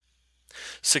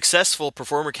Successful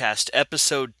Performer Cast,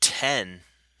 Episode 10.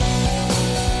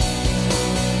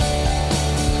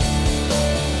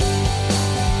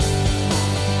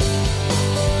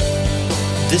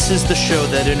 This is the show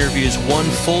that interviews one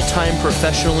full-time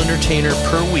professional entertainer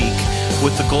per week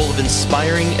with the goal of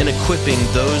inspiring and equipping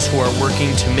those who are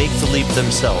working to make the leap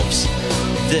themselves.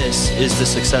 This is the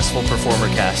Successful Performer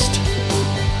Cast.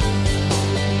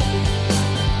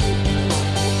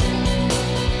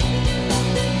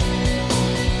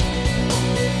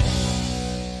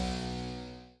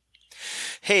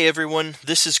 Hey everyone,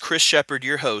 this is Chris Shepard,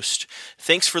 your host.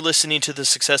 Thanks for listening to the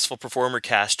Successful Performer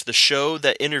Cast, the show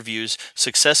that interviews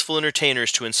successful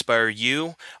entertainers to inspire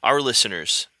you, our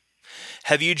listeners.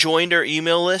 Have you joined our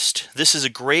email list? This is a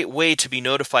great way to be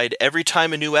notified every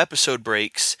time a new episode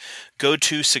breaks. Go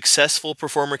to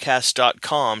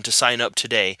successfulperformercast.com to sign up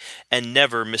today and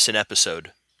never miss an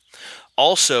episode.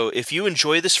 Also, if you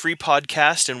enjoy this free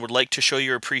podcast and would like to show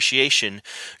your appreciation,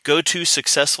 go to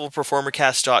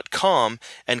successfulperformercast.com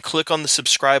and click on the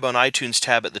subscribe on iTunes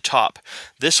tab at the top.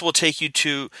 This will take you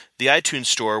to the iTunes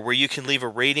store where you can leave a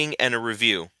rating and a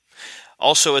review.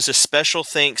 Also, as a special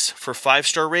thanks for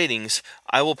 5-star ratings,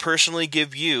 I will personally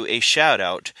give you a shout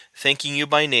out, thanking you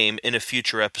by name in a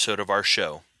future episode of our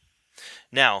show.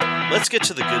 Now, let's get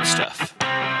to the good stuff.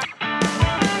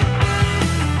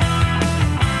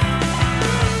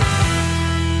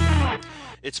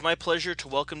 It's my pleasure to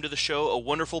welcome to the show a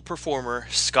wonderful performer,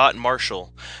 Scott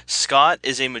Marshall. Scott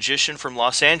is a magician from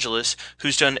Los Angeles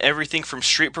who's done everything from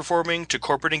street performing to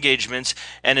corporate engagements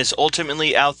and is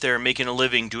ultimately out there making a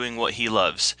living doing what he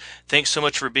loves. Thanks so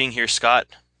much for being here, Scott.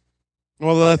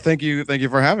 Well, thank you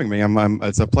for having me.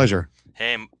 It's a pleasure.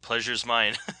 Hey, pleasure's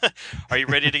mine. Are you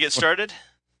ready to get started?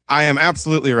 I am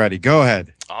absolutely ready. Go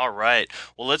ahead. All right.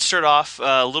 Well, let's start off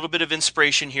a little bit of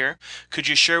inspiration here. Could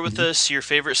you share with us your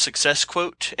favorite success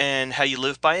quote and how you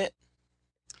live by it?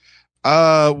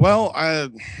 I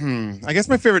guess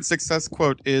my favorite success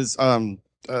quote is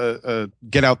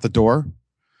 "Get out the door."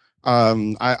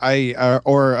 I've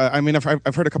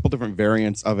heard a couple different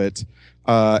variants of it,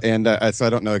 so I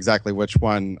don't know exactly which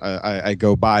one I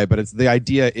go by. But the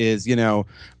idea is, you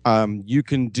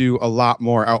can do a lot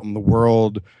more out in the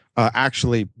world.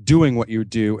 Actually doing what you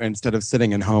do instead of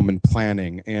sitting at home and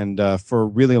planning. And for a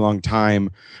really long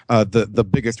time, the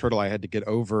biggest hurdle I had to get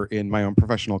over in my own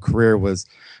professional career was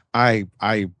I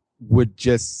would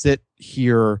just sit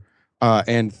here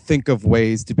and think of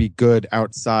ways to be good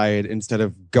outside instead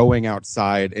of going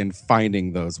outside and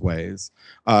finding those ways.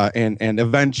 And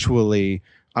eventually,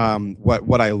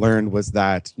 what I learned was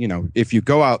that, if you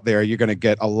go out there, you're going to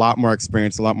get a lot more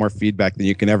experience, a lot more feedback than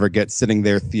you can ever get sitting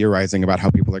there theorizing about how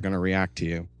people are going to react to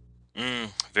you.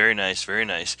 Very nice, very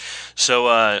nice. So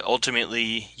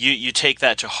ultimately, you take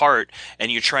that to heart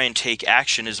and you try and take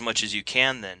action as much as you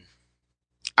can then.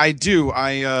 I do.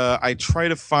 I try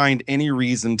to find any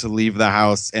reason to leave the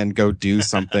house and go do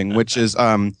something, which is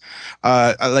being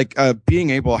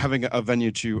able, having a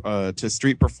venue to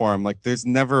street perform. Like there's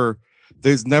never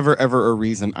ever a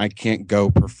reason I can't go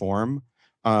perform.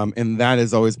 And that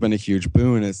has always been a huge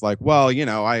boon. It's like, well,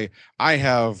 I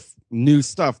have new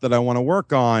stuff that I want to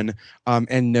work on,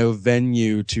 and no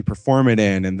venue to perform it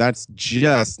in. And that's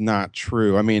just not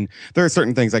true. I mean, there are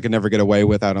certain things I could never get away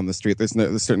with out on the street. There's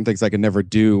certain things I could never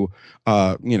do,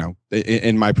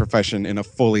 in my profession in a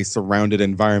fully surrounded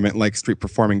environment like street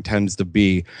performing tends to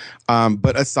be.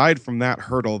 But aside from that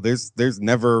hurdle, there's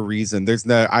never a reason.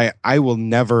 I will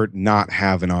never not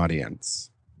have an audience.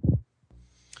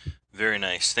 Very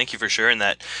nice. Thank you for sharing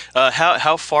that.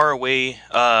 How far away,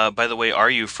 by the way,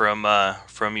 are you from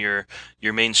your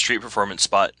main street performance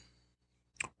spot?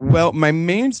 Well, my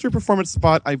main street performance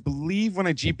spot, I believe when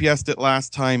I GPSed it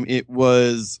last time, it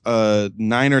was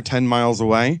 9 or 10 miles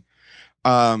away.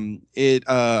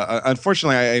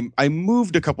 Unfortunately, I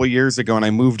moved a couple of years ago and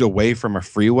I moved away from a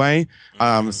freeway.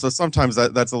 So sometimes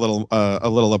that's a little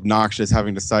obnoxious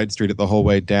having to side street it the whole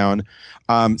way down.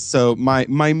 So my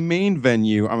main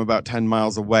venue, I'm about 10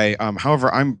 miles away.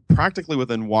 However, I'm practically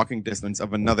within walking distance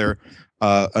of another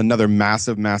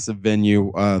massive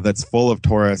venue, that's full of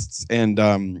tourists.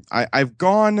 And, I've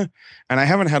gone and I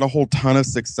haven't had a whole ton of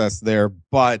success there,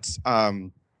 but,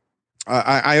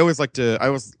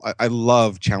 I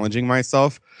love challenging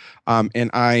myself.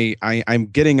 And I'm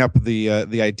getting up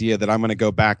the idea that I'm going to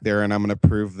go back there and I'm going to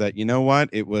prove that,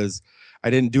 I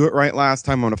didn't do it right last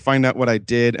time. I'm going to find out what I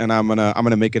did and I'm going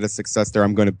to make it a success there.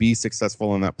 I'm going to be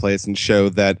successful in that place and show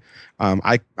that,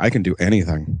 I can do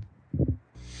anything.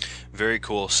 Very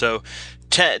cool. So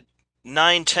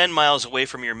 9, 10 miles away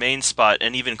from your main spot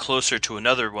and even closer to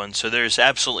another one, so there's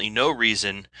absolutely no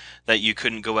reason that you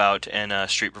couldn't go out and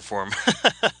street perform.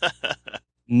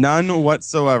 None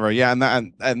whatsoever. Yeah,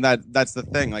 and that's the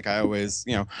thing. Like I always,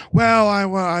 well,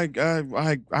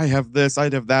 I have this, I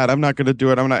have that. I'm not going to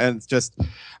do it. I'm not. And it's just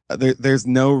there's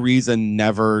no reason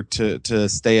never to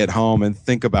stay at home and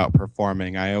think about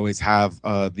performing. I always have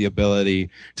the ability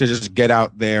to just get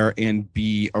out there and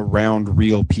be around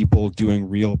real people doing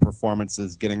real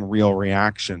performances, getting real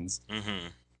reactions. Hmm.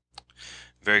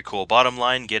 Very cool. Bottom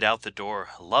line, get out the door.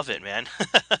 Love it, man.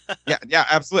 Yeah, yeah,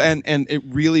 absolutely. And it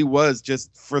really was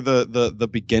just for the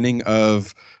beginning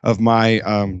of my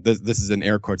this is in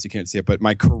air quotes, you can't see it, but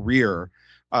my career.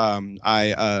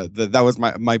 That was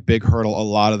my big hurdle a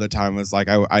lot of the time was like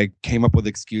I came up with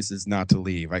excuses not to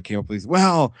leave. I came up with these,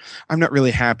 well, I'm not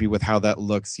really happy with how that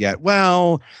looks yet.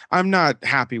 Well, I'm not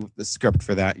happy with the script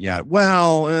for that yet.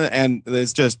 Well, and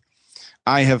it's just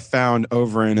I have found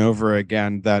over and over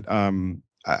again that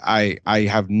I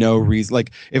have no reason.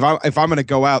 Like if I'm gonna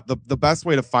go out, the best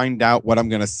way to find out what I'm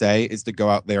gonna say is to go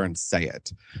out there and say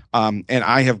it. And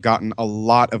I have gotten a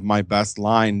lot of my best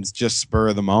lines just spur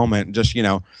of the moment. Just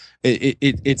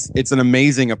it's an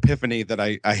amazing epiphany that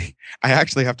I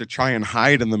actually have to try and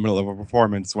hide in the middle of a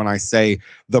performance when I say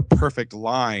the perfect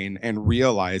line and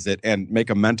realize it and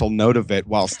make a mental note of it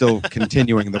while still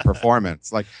continuing the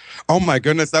performance. Like, oh my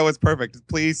goodness, that was perfect.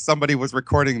 Please, somebody was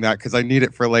recording that because I need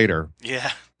it for later.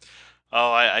 Yeah.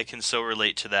 Oh, I can so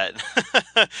relate to that.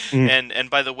 Mm. And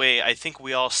by the way, I think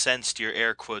we all sensed your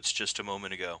air quotes just a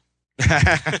moment ago.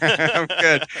 I'm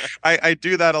good. I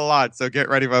do that a lot. So get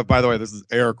ready. By the way, this is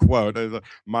air quote.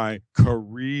 My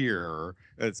career.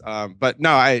 It's but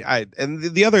no, and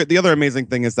the other amazing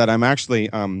thing is that I'm actually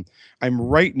I'm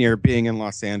right near being in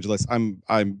Los Angeles.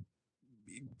 I'm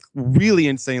really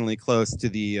insanely close to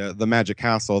the Magic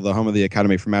Castle, the home of the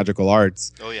Academy for Magical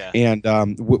Arts. Oh yeah. And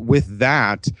with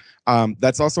that,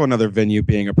 that's also another venue.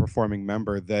 Being a performing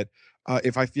member, that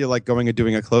if I feel like going and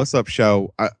doing a close-up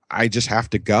show, I just have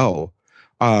to go.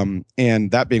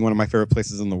 And that being one of my favorite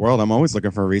places in the world, I'm always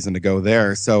looking for a reason to go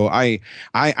there. So I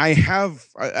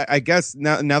guess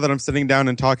now that I'm sitting down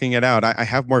and talking it out, I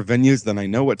have more venues than I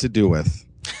know what to do with.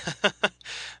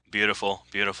 Beautiful,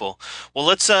 beautiful. Well,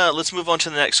 let's move on to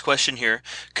the next question here.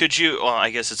 Could you? Well, I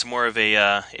guess it's more of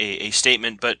a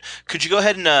statement, but could you go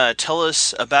ahead and tell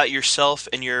us about yourself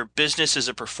and your business as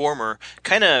a performer?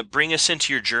 Kind of bring us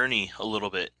into your journey a little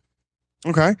bit.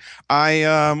 Okay.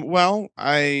 I well,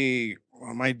 I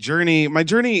well, my journey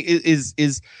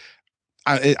is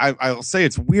I'll say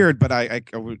it's weird, but I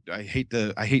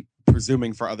hate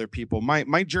presuming for other people.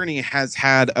 My journey has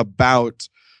had about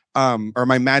or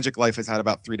my magic life has had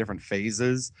about three different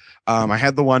phases. I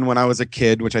had the one when I was a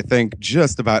kid, which I think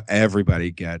just about everybody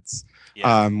gets.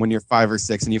 Yeah. When you're 5 or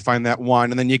 6 and you find that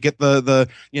one, and then you get the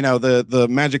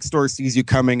magic store sees you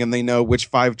coming and they know which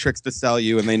 5 tricks to sell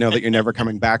you, and they know that you're never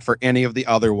coming back for any of the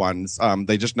other ones.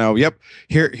 They just know, yep,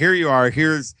 here you are.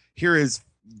 Here is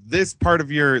this part of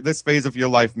this phase of your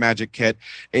life magic kit,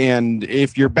 and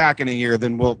if you're back in a year,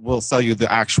 then we'll sell you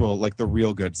the actual, like, the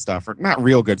real good stuff, or not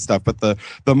real good stuff, but the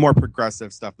more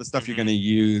progressive stuff, the stuff you're going to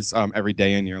use every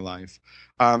day in your life.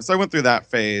 So I went through that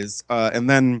phase, and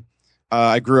then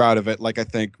I grew out of it, like I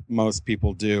think most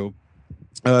people do.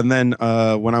 And then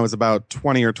when I was about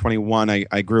 20 or 21,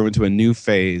 I grew into a new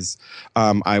phase.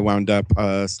 I wound up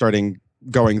starting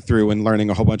going through and learning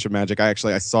a whole bunch of magic. I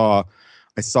saw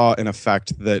an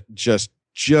effect that just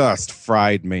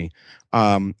fried me,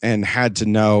 and had to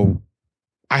know.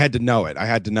 I had to know it. I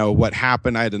had to know what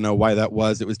happened. I had to know why that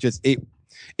was. It was just it.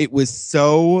 It was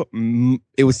so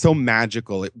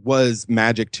magical. It was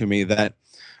magic to me that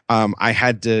I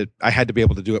had to be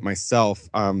able to do it myself.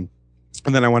 And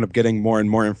then I wound up getting more and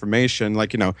more information.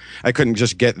 Like, I couldn't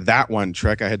just get that one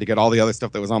trick. I had to get all the other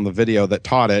stuff that was on the video that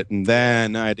taught it. And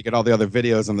then I had to get all the other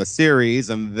videos in the series.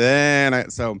 And then I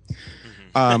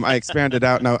expanded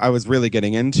out. Now I was really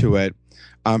getting into it.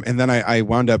 And then I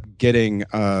wound up getting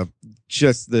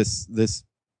just this.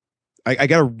 I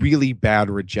got a really bad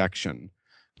rejection.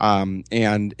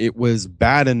 And it was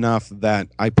bad enough that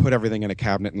I put everything in a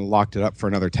cabinet and locked it up for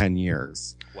another 10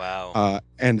 years. Wow.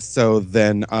 And so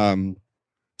then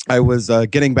I was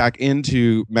getting back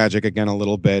into magic again a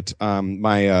little bit.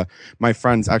 My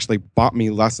friends actually bought me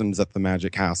lessons at the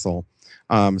Magic Castle.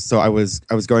 So I was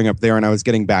going up there, and I was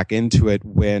getting back into it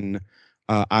when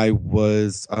I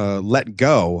was let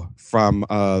go from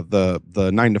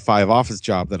the 9 to 5 office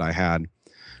job that I had.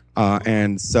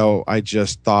 And so I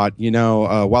just thought,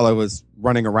 while I was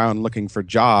running around looking for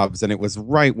jobs, and it was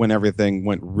right when everything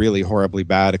went really horribly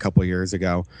bad a couple of years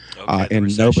ago, Okay, the and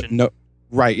recession.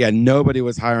 Right. Yeah. Nobody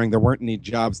was hiring. There weren't any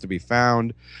jobs to be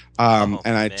found. Oh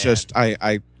And I man. just, kind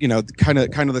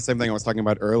of the same thing I was talking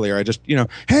about earlier. I just,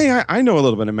 hey, I know a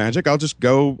little bit of magic. I'll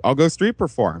go street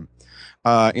perform.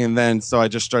 And then so I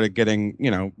just started getting,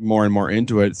 more and more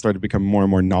into it, started to become more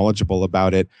and more knowledgeable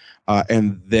about it.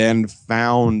 And then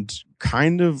found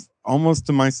kind of almost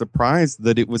to my surprise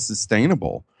that it was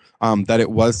sustainable, that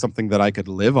it was something that I could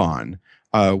live on,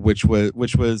 which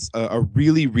was a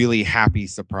really, really happy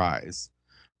surprise.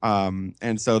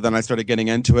 And so then I started getting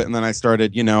into it, and then I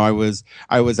started, I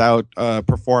was out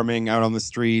performing out on the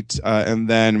street, and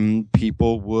then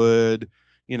people would,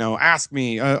 ask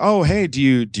me, oh, hey, do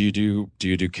you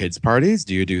do kids parties?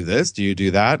 Do you do this? Do you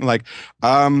do that? And like,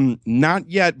 not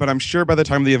yet, but I'm sure by the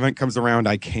time the event comes around,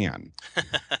 I can.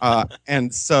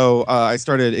 And so I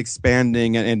started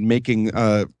expanding and making,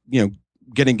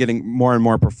 getting more and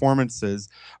more performances.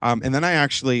 And then I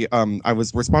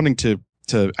was responding to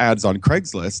ads on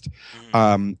Craigslist,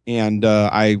 Mhm. and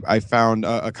I found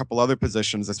a couple other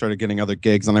positions. I started getting other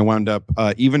gigs, and I wound up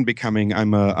even becoming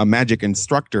I'm a magic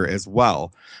instructor as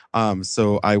well.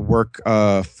 So I work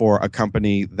for a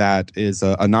company that is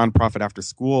a nonprofit after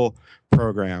school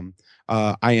program.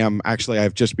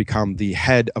 I've just become the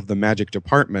head of the magic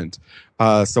department.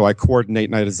 So I coordinate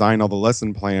and I design all the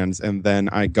lesson plans, and then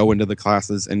I go into the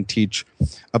classes and teach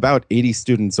about 80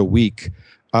 students a week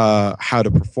how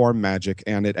to perform magic,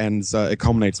 and it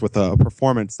culminates with a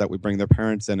performance that we bring their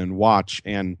parents in and watch.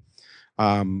 And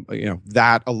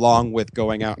that, along with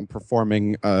going out and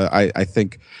performing, I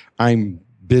think I'm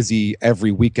busy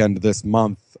every weekend this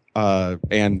month,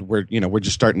 and we're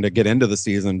just starting to get into the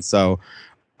season. So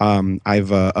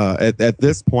I've at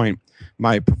this point,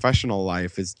 my professional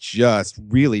life is just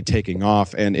really taking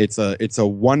off, and it's a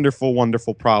wonderful,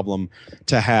 wonderful problem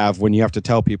to have when you have to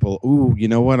tell people, "Ooh, you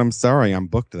know what? I'm sorry, I'm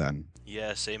booked then."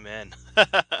 Yes, amen.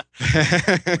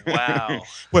 Wow.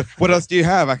 What else do you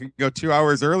have? I can go 2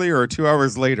 hours earlier or 2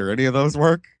 hours later. Any of those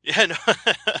work? Yeah, no.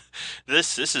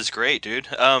 This is great, dude.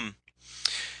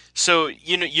 So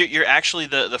you're actually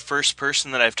the first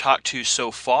person that I've talked to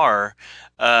so far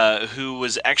who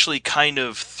was actually kind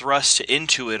of thrust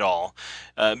into it all,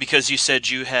 because you said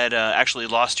you had actually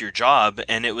lost your job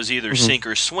and it was either Hmm. sink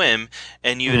or swim,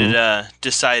 and you had Hmm.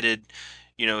 decided,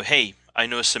 hey, I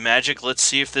know some magic. Let's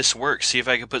see if this works. See if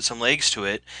I can put some legs to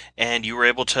it, and you were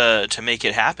able to make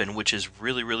it happen, which is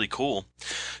really really cool.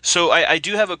 So I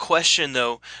do have a question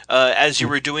though. As you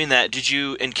were doing that, did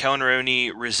you encounter any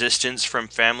resistance from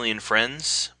family and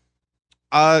friends?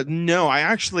 No,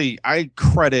 I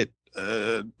credit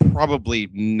probably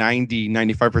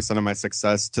 95% of my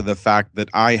success to the fact that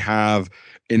I have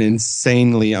an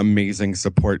insanely amazing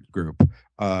support group.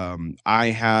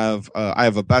 I have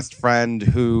a best friend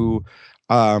who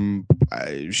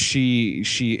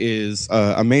she is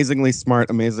amazingly smart,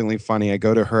 amazingly funny. I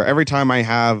go to her every time I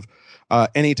have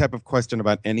any type of question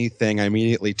about anything. I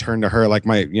immediately turn to her, like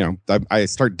I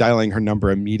start dialing her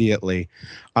number immediately,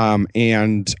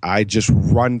 and I just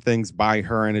run things by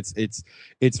her, and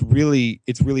it's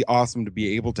really awesome to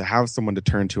be able to have someone to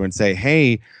turn to and say,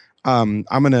 "Hey, I'm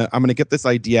gonna get this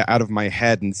idea out of my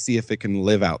head and see if it can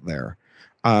live out there."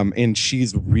 And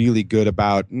she's really good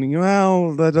about,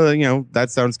 well, that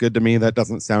sounds good to me. That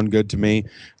doesn't sound good to me.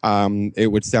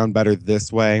 It would sound better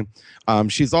this way.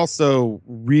 She's also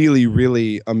really,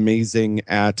 really amazing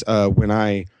at when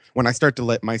I start to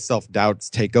let my self doubts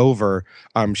take over.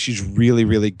 She's really,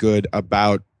 really good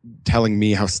about telling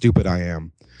me how stupid I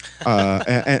am.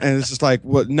 And it's just like,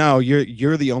 well, no,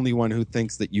 you're the only one who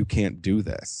thinks that you can't do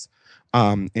this.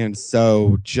 And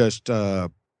so just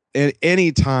at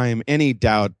any time, any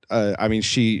doubt, I mean,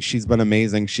 she's been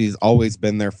amazing. She's always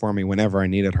been there for me whenever I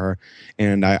needed her,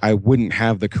 and I wouldn't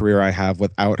have the career I have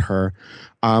without her.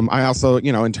 I also,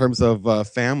 in terms of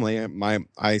family,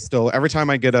 I still every time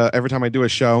I do a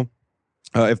show,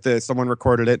 if someone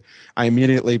recorded it, I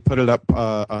immediately put it up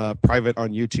private on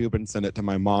YouTube and send it to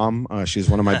my mom. She's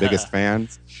one of my biggest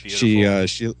fans. She Beautiful. uh,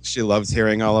 she she loves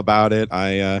hearing all about it.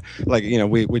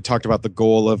 We talked about the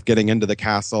goal of getting into the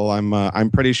castle.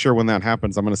 I'm pretty sure when that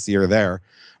happens, I'm going to see her there.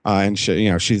 And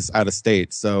she's out of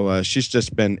state, so she's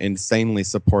just been insanely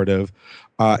supportive.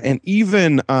 And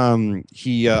even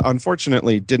he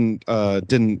unfortunately didn't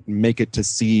make it to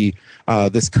see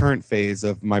this current phase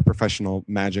of my professional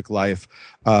magic life.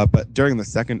 But during the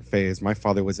second phase, my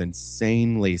father was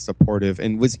insanely supportive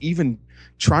and was even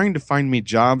trying to find me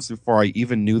jobs before I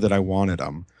even knew that I wanted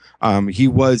them. He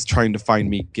was trying to find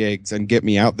me gigs and get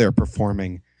me out there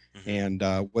performing, Hmm.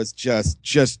 and was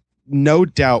just no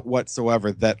doubt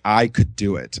whatsoever that I could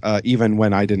do it, even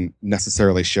when I didn't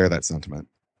necessarily share that sentiment.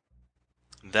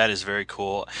 That is very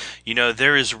cool. You know,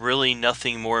 there is really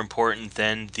nothing more important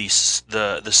than the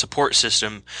support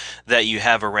system that you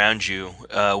have around you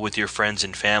with your friends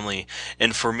and family.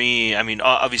 And for me, I mean,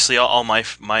 obviously, all my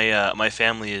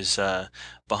family is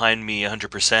behind me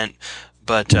 100%.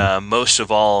 But most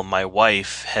of all, my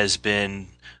wife has been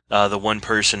the one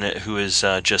person who has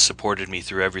just supported me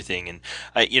through everything. And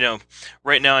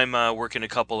right now I'm working a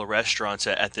couple of restaurants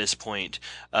at this point.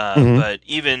 Mhm. But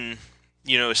even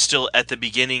still at the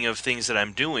beginning of things that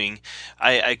I'm doing,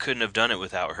 I couldn't have done it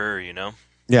without her, Yeah.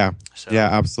 Yeah, So,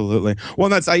 absolutely. Well,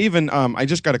 that's I even I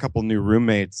just got a couple new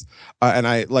roommates, and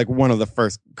I like one of the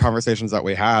first conversations that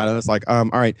we had. I was like, all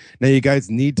right, now you guys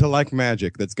need to like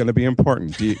magic. That's going to be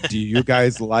important. Do you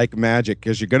guys like magic?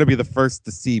 Because you're going to be the first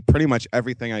to see pretty much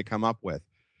everything I come up with.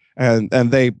 And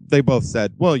they both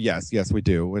said, well, yes, we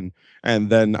do. And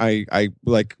then I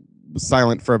like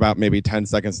silent for about maybe 10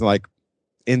 seconds, like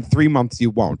in 3 months you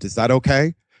won't. Is that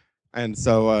okay? And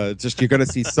so just you're going to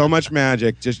see so much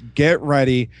magic. Just get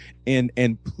ready, and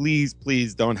please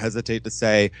don't hesitate to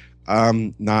say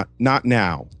not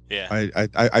now. yeah.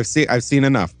 I've seen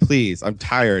enough. Please, I'm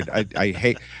tired.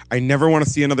 I never want to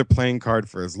see another playing card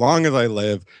for as long as I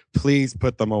live. Please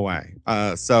put them away.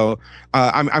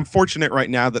 I'm fortunate right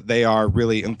now that they are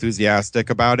really enthusiastic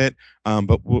about it.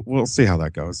 But we'll see how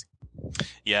that goes.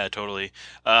 Yeah, totally.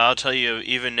 I'll tell you,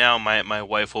 even now, my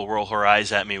wife will roll her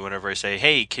eyes at me whenever I say,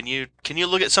 "Hey, can you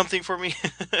look at something for me?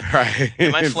 Right.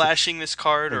 Am I flashing this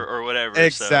card or whatever?" So,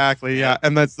 Exactly. yeah. Yeah.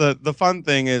 And that's the fun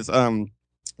thing is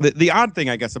the odd thing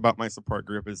I guess about my support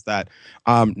group is that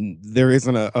there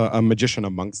isn't a magician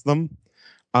amongst them.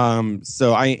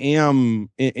 So I am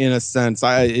in a sense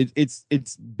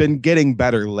it's been getting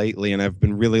better lately, and I've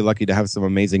been really lucky to have some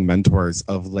amazing mentors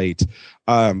of late.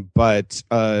 But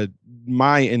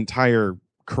my entire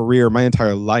career, my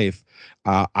entire life,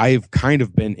 I've kind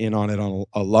of been in on it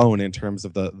alone in terms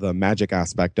of the magic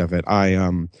aspect of it.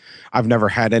 I've never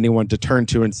had anyone to turn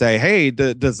to and say, "Hey,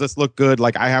 does this look good?"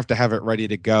 Like I have to have it ready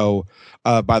to go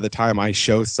by the time I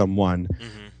show someone.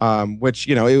 Hmm. Which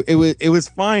it was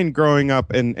fine growing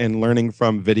up and learning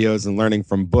from videos and learning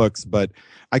from books, but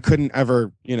I couldn't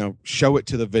ever show it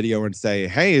to the video and say,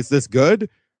 "Hey, is this good?"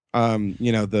 I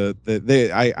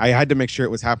had to make sure it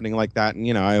was happening like that,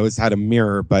 and I always had a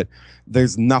mirror, but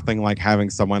there's nothing like having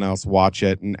someone else watch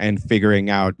it and figuring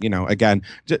out, again,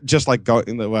 just like what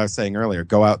I was saying earlier,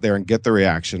 go out there and get the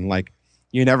reaction. Like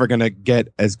you're never gonna get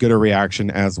as good a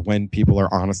reaction as when people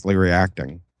are honestly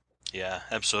reacting. Yeah,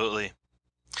 absolutely.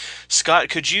 Scott,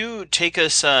 could you take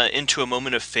us into a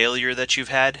moment of failure that you've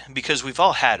had? Because we've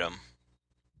all had them.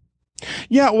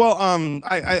 Yeah, well,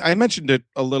 I mentioned it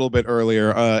a little bit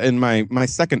earlier in my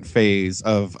second phase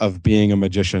of being a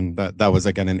magician. That was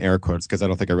again in air quotes because I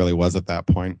don't think I really was at that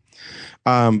point.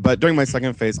 But during my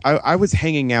second phase, I was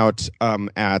hanging out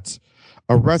at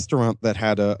a restaurant that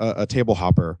had a table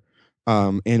hopper.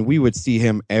 And we would see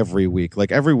him every week.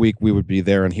 Like every week, we would be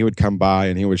there, and he would come by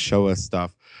and he would show us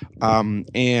stuff.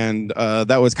 And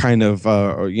that was kind of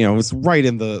it was right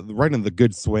in the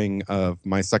good swing of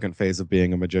my second phase of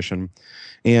being a magician.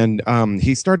 And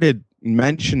he started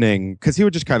mentioning because he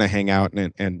would just kind of hang out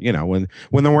and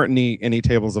when there weren't any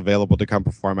tables available to come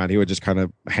perform at, he would just kind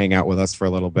of hang out with us for a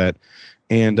little bit.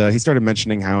 And he started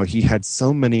mentioning how he had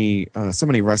so many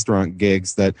restaurant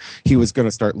gigs that he was going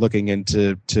to start looking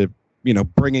into to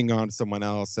bringing on someone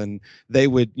else, and they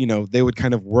would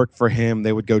kind of work for him.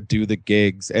 They would go do the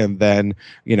gigs, and then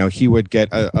he would get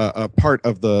a part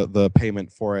of the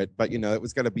payment for it, but it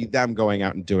was going to be them going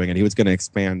out and doing it. He was going to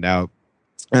expand out.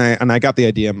 And I got the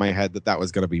idea in my head that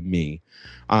was going to be me.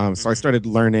 So I Hmm. started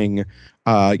learning,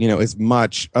 as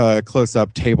much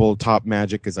close-up tabletop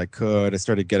magic as I could. I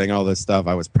started getting all this stuff.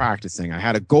 I was practicing. I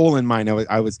had a goal in mind.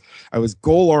 I was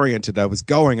goal-oriented. I was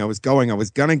going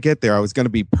to get there. I was going to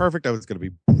be perfect. I was going to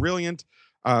be brilliant.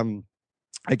 Um,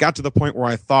 I got to the point where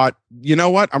I thought, you know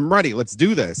what? I'm ready. Let's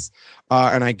do this.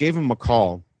 And I gave him a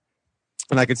call,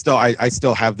 and I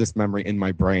still have this memory in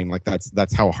my brain. Like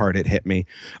that's how hard it hit me.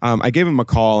 I gave him a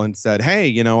call and said, "Hey,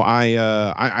 you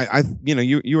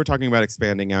were talking about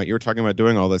expanding out. You were talking about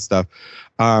doing all this stuff.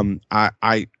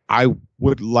 I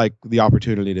would like the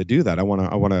opportunity to do that. I want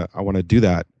to do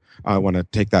that. I want to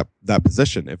take that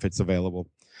position if it's available."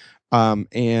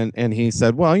 And he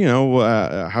said,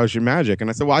 "Well, how's your magic?" And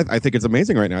I said, "Well, I think it's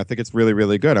amazing right now. I think it's really,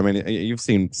 really good. I mean, you've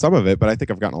seen some of it, but I think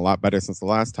I've gotten a lot better since the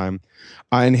last time."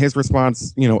 And his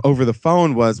response, over the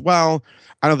phone was, "Well,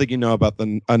 I don't think you know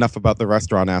enough about the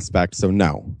restaurant aspect, so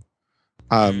no."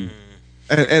 Um,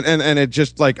 Mm. and it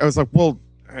just like I was like, "Well,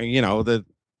 the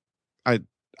I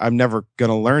I'm never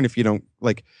gonna learn if you don't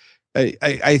like."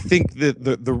 I think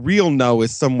that the real no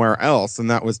is somewhere else, and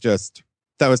that was just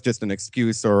an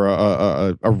excuse or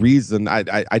a reason.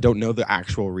 I don't know the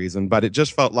actual reason, but it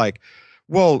just felt like,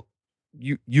 well,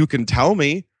 you can tell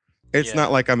me. It's not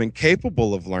Yeah. like I'm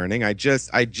incapable of learning. I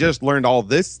just learned all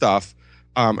this stuff,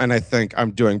 and I think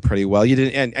I'm doing pretty well. You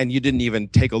didn't, and you didn't even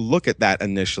take a look at that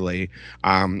initially.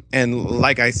 And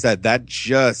like I said, that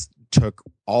just took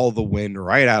all the wind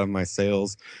right out of my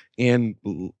sails, and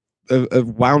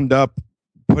wound up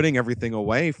putting everything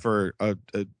away for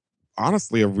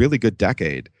honestly a really good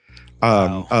decade,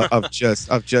 Wow. of just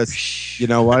you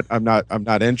know what, I'm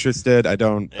not interested. I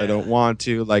don't Yeah. want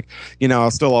to, like,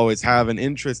 I'll still always have an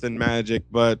interest in magic,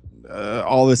 but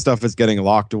all this stuff is getting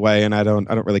locked away, and I don't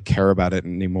really care about it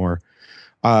anymore.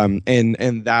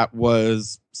 And that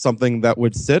was something that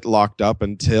would sit locked up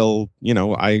until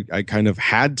I kind of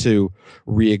had to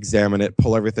re-examine it,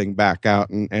 pull everything back out,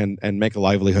 and make a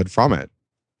livelihood from it.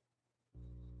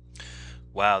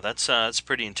 Wow, that's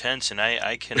pretty intense, and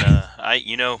I can I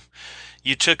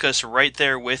you took us right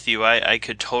there with you. I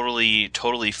could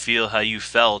totally feel how you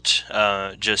felt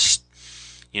just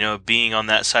being on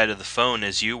that side of the phone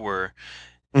as you were,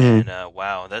 Mhm. and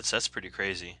wow, that's pretty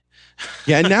crazy.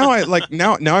 Yeah, and now I like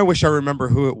now I wish I remember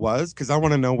who it was, because I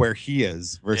want to know where he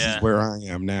is versus Yeah. where I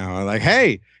am now. I'm like,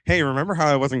 hey, remember how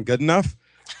I wasn't good enough?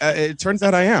 It turns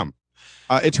out I am.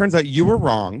 It turns out you were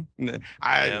wrong. Yep.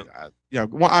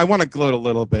 I want to gloat a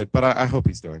little bit, but I hope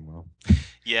he's doing well.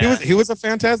 He was Yeah. he was a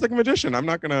fantastic magician. I'm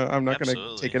not gonna take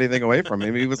Absolutely. anything away from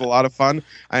him. He was a lot of fun.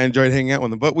 I enjoyed hanging out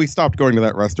with him, but we stopped going to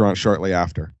that restaurant shortly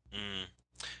after. Mm,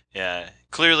 yeah.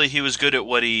 Clearly, he was good at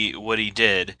what he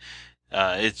did.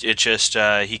 It just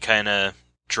he kind of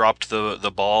dropped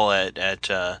the ball at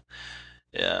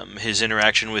his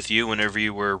interaction with you whenever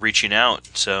you were reaching out.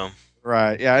 So.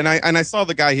 Right. Yeah. And I saw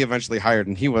the guy he eventually hired,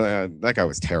 and he was that guy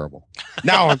was terrible.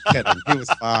 No, I'm kidding. He was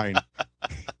fine.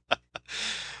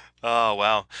 Oh,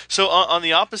 wow. So on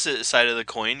the opposite side of the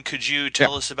coin, could you Yeah.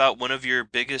 tell us about one of your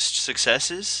biggest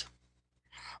successes?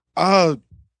 Uh,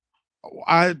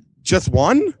 I just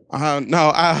one.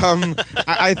 No.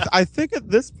 I think at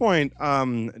this point,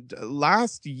 um,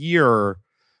 last year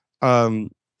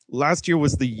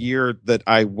was the year that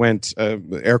I went.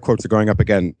 Air quotes are going up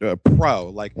again. Pro.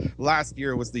 Like, last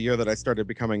year was the year that I started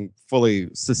becoming fully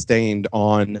sustained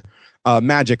on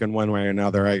magic in one way or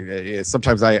another.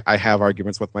 Sometimes I have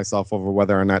arguments with myself over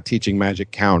whether or not teaching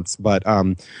magic counts, but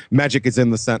magic is in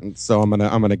the sentence, so I'm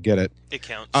gonna get it. It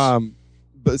counts.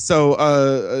 But so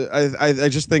I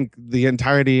just think the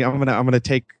entirety. I'm gonna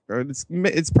take.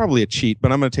 It's probably a cheat,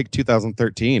 but I'm gonna take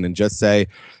 2013 and just say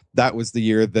that was the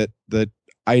year that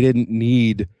I didn't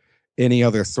need any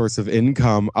other source of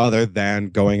income other than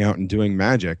going out and doing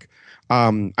magic.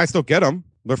 I still get them;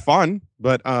 they're fun,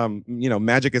 but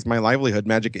magic is my livelihood.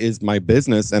 Magic is my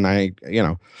business, and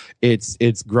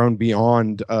it's grown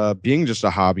beyond being just a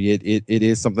hobby. It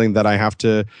is something that I have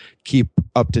to keep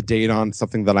up to date on.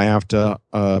 Something that I have to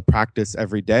practice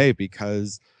every day,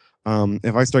 because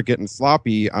if I start getting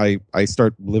sloppy, I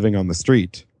start living on the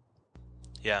street.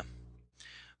 Yeah.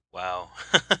 Wow.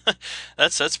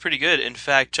 That's pretty good. In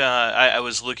fact, I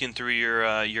was looking through your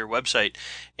website,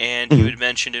 and you Mhm. had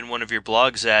mentioned in one of your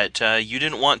blogs that you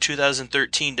didn't want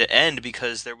 2013 to end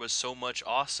because there was so much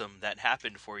awesome that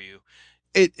happened for you.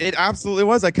 It absolutely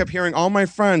was. I kept hearing all my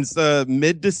friends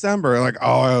mid December like,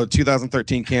 "Oh,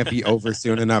 2013 can't be over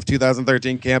soon enough.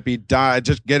 2013 can't be died.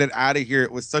 Just get it out of here.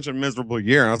 It was such a miserable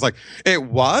year." And I was like, "It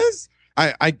was."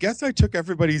 I guess I took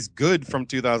everybody's good from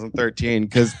 2013,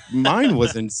 because mine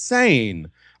was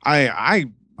insane. I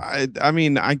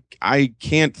mean, I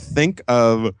can't think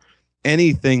of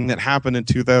anything that happened in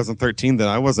 2013 that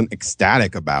I wasn't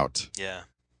ecstatic about. Yeah.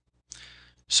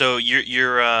 So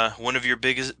your one of your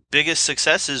biggest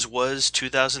successes was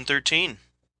 2013.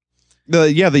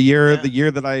 The year Yeah. the year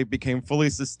that I became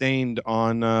fully sustained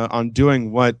on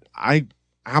doing what I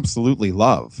absolutely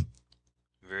love.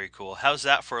 Very cool. How's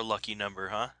that for a lucky number,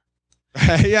 huh?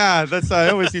 Yeah, that's I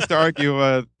always used to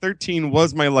argue. 13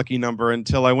 was my lucky number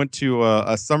until I went to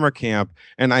a summer camp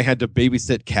and I had to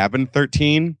babysit cabin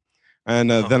 13,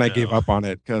 and Oh then I gave no. up on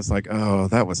it because, like, oh,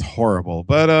 that was horrible.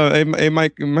 But it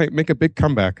might make a big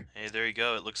comeback. Hey, there you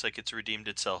go. It looks like it's redeemed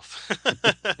itself.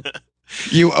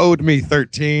 You owed me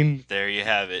 13. There you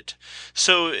have it.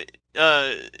 So,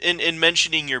 in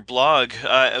mentioning your blog,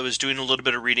 I was doing a little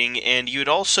bit of reading, and you had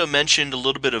also mentioned a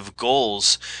little bit of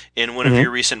goals in one of Mhm.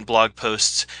 your recent blog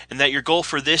posts, and that your goal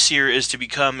for this year is to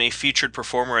become a featured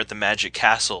performer at the Magic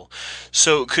Castle.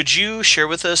 So, could you share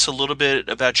with us a little bit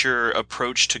about your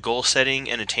approach to goal setting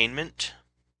and attainment?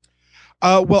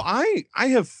 Well, I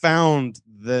have found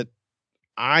that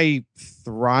I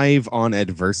thrive on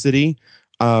adversity.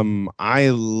 I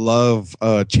love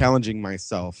challenging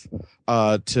myself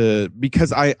to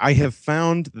because I have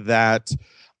found that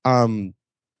um,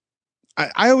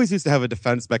 I always used to have a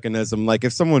defense mechanism. Like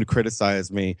if someone would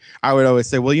criticize me, I would always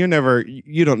say, "Well, you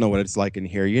don't know what it's like in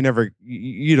here. You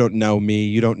don't know me.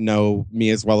 You don't know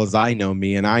me as well as I know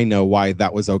me, and I know why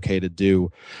that was okay to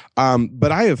do."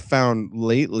 But I have found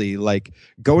lately, like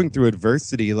going through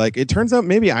adversity, like it turns out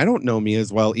maybe I don't know me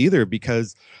as well either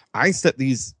because I set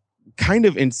these kind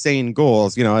of insane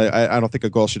goals. I don't think a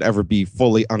goal should ever be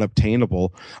fully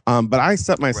unobtainable, but I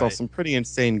set myself Right. some pretty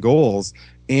insane goals,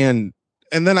 and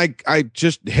then I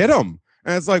just hit them,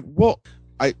 and it's like, well,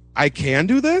 I can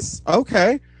do this,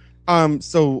 okay.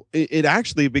 So it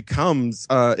actually becomes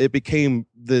it became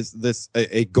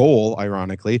a goal,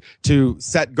 ironically, to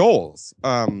set goals.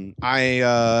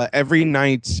 I every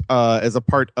night as a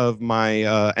part of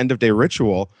my end of day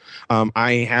ritual,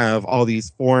 I have all these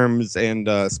forms and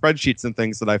spreadsheets and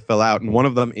things that I fill out, and one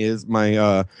of them is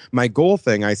my goal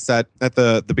thing. I set at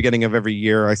the beginning of every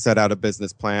year. I set out a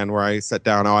business plan where I set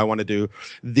down, oh, I want to do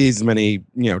these many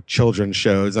children's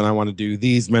shows, and I want to do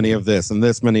these many of this and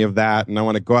this many of that, and I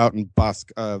want to go out and busk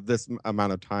this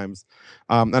amount of times,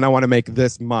 and I want to make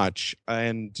this much.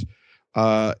 And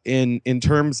in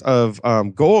terms of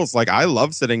goals, like I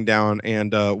love sitting down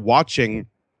and watching.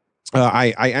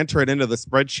 I enter it into the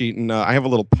spreadsheet, and I have a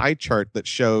little pie chart that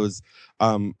shows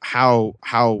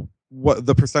how what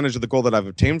the percentage of the goal that I've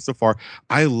obtained so far.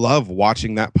 I love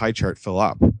watching that pie chart fill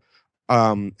up.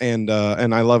 And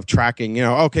I love tracking,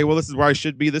 okay, well, this is where I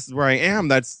should be, this is where I am.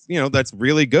 That's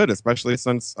really good, especially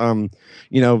since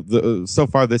so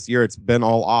far this year it's been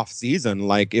all off season.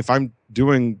 Like if I'm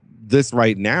doing this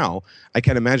right now, I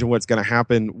can't imagine what's going to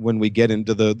happen when we get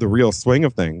into the real swing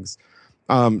of things.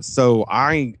 So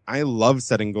I love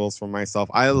setting goals for myself.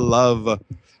 I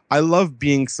love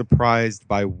being surprised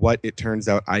by what it turns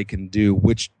out I can do,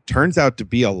 which turns out to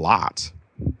be a lot.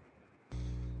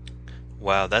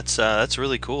 Wow, that's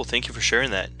really cool. Thank you for sharing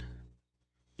that.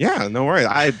 Yeah, no worries.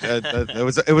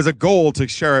 It was a goal to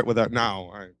share it without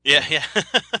now. Yeah, yeah.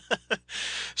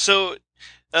 So,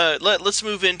 let's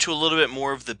move into a little bit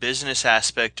more of the business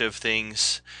aspect of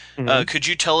things. Mhm. Could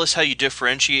you tell us how you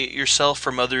differentiate yourself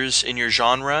from others in your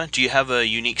genre? Do you have a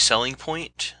unique selling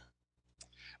point?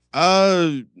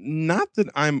 Not that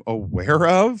I'm aware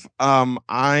of.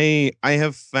 I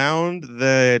have found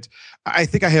that I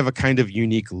think I have a kind of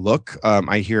unique look.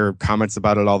 I hear comments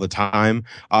about it all the time.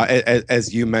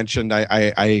 As you mentioned,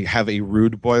 I have a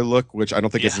rude boy look, which I don't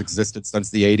think Yeah. has existed since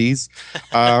the '80s.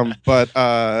 But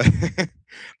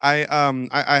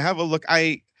I have a look.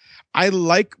 I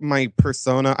like my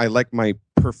persona. I like my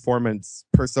performance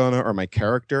persona or my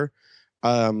character,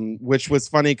 which was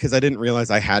funny because I didn't realize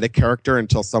I had a character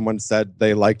until someone said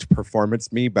they liked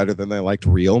performance me better than they liked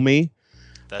real me.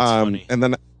 That's Um, funny. and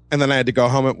then and then I had to go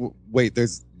home and wait.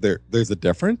 There's a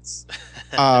difference.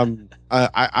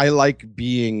 I like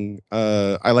being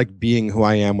who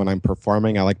I am when I'm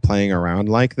performing. I like playing around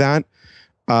like that.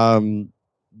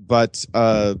 But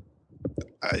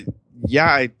I,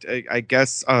 yeah, I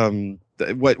guess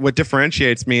what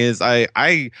differentiates me is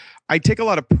I take a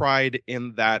lot of pride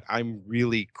in that I'm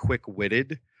really quick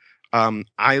witted.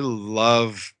 I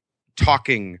love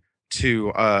talking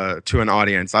to an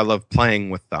audience. I love playing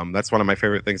with them. That's one of my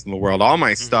favorite things in the world. All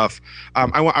my Mhm. stuff.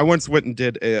 I once went and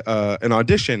did an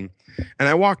audition, and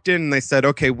I walked in and they said,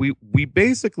 "Okay, we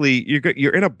basically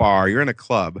you're in a bar, you're in a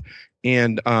club,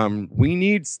 and we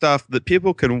need stuff that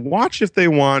people can watch if they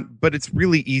want, but it's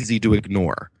really easy to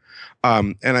ignore."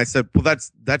 And I said, "Well,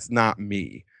 that's not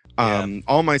me." Yeah.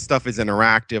 All my stuff is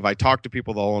interactive. I talk to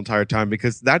people the whole entire time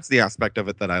because that's the aspect of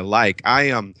it that I like.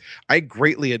 I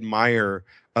greatly admire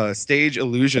stage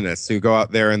illusionists who go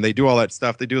out there and they do all that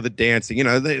stuff. They do the dancing.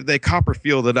 They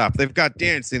Copperfield it up. They've got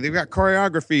dancing. They've got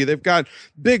choreography. They've got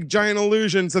big giant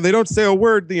illusions, and they don't say a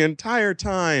word the entire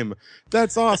time.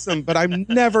 That's awesome. But I'm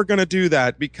never gonna do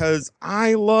that because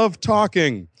I love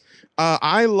talking.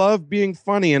 I love being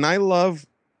funny, and I love,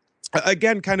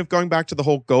 again, kind of going back to the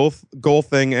whole goal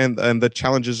thing and the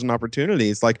challenges and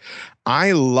opportunities. Like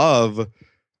I love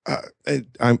uh,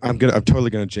 I'm totally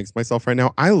gonna jinx myself right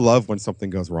now. I love when something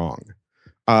goes wrong.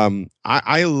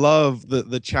 I love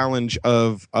the challenge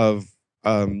of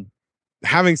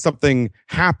having something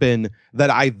happen that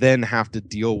I then have to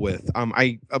deal with.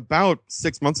 I about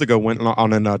 6 months ago went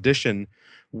on an audition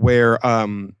where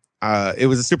it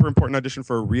was a super important audition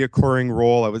for a reoccurring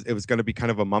role. It was going to be kind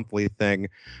of a monthly thing,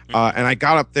 Mhm. and I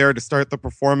got up there to start the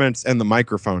performance, and the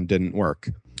microphone didn't work.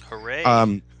 Hooray.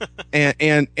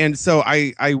 And so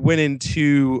I went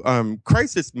into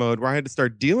crisis mode where I had to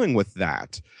start dealing with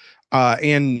that.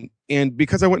 And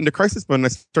because I went into crisis mode and I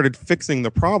started fixing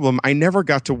the problem, I never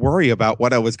got to worry about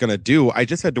what I was going to do. I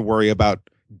just had to worry about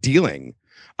dealing.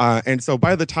 And so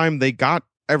by the time they got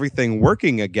everything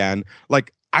working again,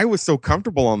 like I was so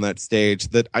comfortable on that stage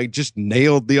that I just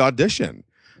nailed the audition.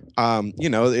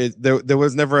 There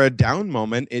was never a down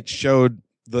moment. It showed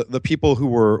the people who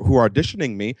were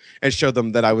auditioning me, it showed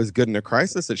them that I was good in a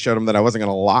crisis. It showed them that I wasn't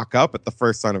going to lock up at the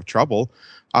first sign of trouble.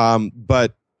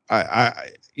 But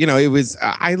it was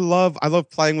I love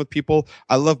playing with people.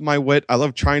 I love my wit. I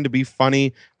love trying to be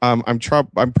funny. I'm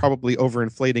probably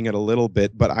overinflating it a little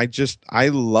bit, but I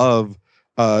love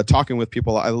talking with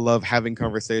people. I love having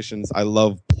conversations. I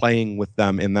love playing with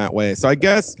them in that way. So I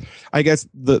guess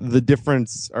the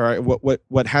difference, or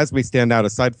what has me stand out,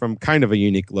 aside from kind of a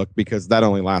unique look, because that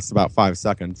only lasts about 5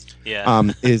 seconds.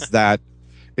 Yeah. Is that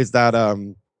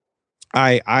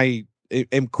I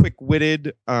am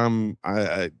quick-witted.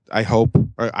 I hope,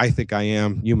 or I think I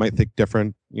am. You might think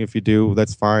different. If you do,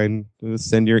 that's fine.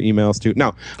 Send your emails to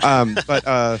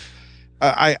but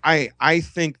I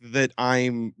think that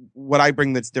what I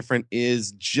bring that's different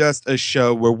is just a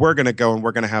show where we're going to go and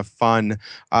we're going to have fun,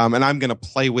 and I'm going to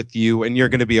play with you, and you're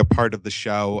going to be a part of the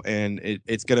show, and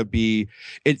it's going to be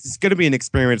an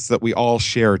experience that we all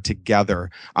share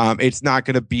together. It's not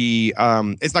going to be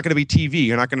TV.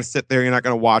 You're not going to sit there. You're not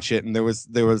going to watch it. And there was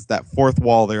that fourth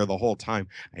wall there the whole time.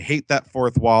 I hate that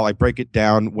fourth wall. I break it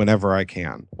down whenever I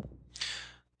can.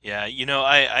 Yeah,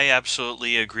 I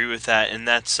absolutely agree with that, and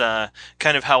that's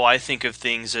kind of how I think of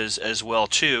things as well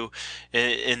too.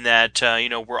 In that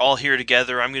we're all here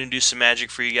together. I'm going to do some magic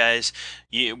for you guys.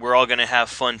 We're all going to have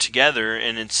fun together,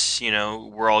 and it's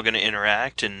we're all going to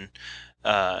interact and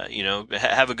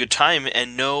have a good time.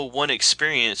 And no one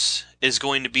experience is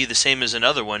going to be the same as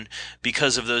another one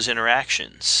because of those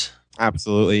interactions.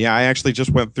 Absolutely. Yeah, I actually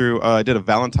just went through, I did a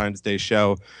Valentine's Day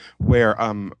show where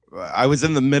I was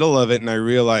in the middle of it and I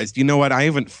realized, you know what, I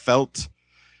haven't felt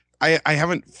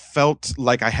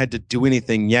like I had to do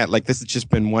anything yet. Like, this has just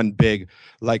been one big,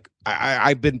 like,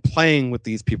 I've been playing with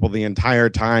these people the entire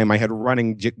time. I had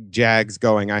running jags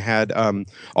going. I had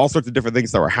all sorts of different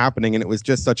things that were happening, and it was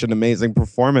just such an amazing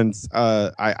performance.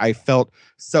 I felt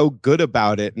so good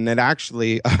about it, and it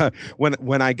actually,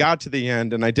 when I got to the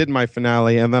end and I did my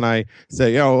finale, and then I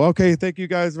say, okay, thank you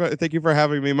guys, thank you for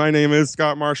having me. My name is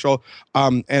Scott Marshall,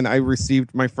 and I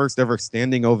received my first ever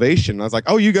standing ovation. I was like,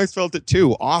 oh, you guys felt it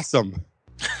too. Awesome.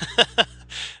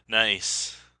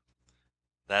 Nice.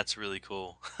 That's really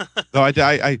cool. So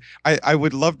I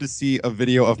would love to see a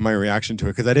video of my reaction to it,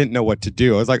 because I didn't know what to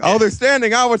do. I was like, oh, they're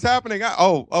standing. Oh, what's happening?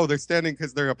 Oh, they're standing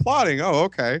because they're applauding. Oh,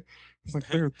 okay. It's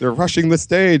like they're rushing the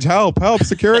stage. Help,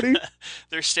 security.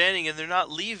 They're standing and they're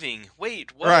not leaving.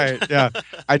 Wait, what? Right. Yeah.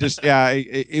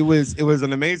 It was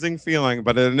an amazing feeling,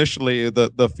 but initially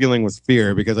the feeling was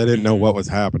fear because I didn't know what was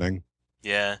happening.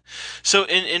 Yeah. So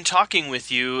in talking with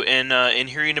you and in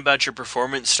hearing about your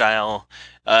performance style,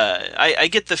 I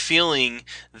get the feeling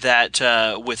that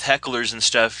with hecklers and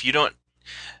stuff, you don't.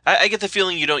 I get the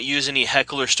feeling you don't use any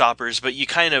heckler stoppers, but you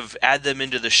kind of add them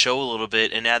into the show a little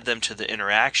bit and add them to the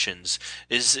interactions.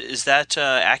 Is that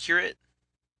accurate?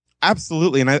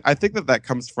 Absolutely, and I think that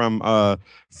comes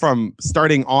from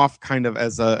starting off kind of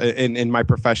as in my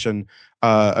profession,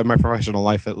 in my professional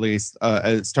life at least,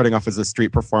 starting off as a street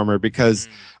performer, because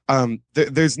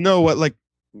there's no like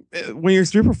when you're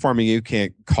street performing, you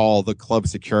can't call the club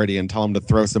security and tell them to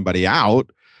throw somebody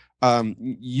out.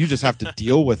 You just have to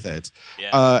deal with it.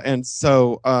 Yeah. And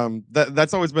so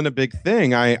that's always been a big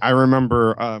thing. I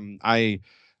remember I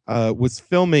was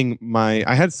filming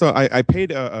I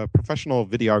paid a professional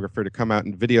videographer to come out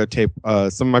and videotape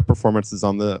some of my performances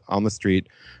on the street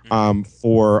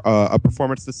for a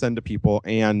performance to send to people,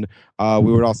 and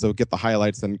we would also get the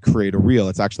highlights and create a reel.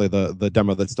 It's actually the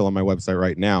demo that's still on my website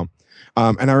right now.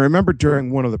 And I remember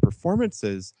during one of the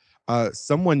performances,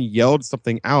 someone yelled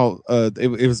something out.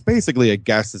 It was basically a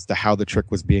guess as to how the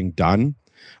trick was being done.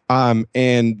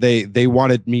 And they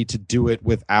wanted me to do it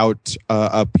without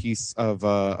a piece of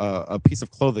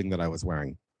clothing that I was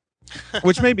wearing,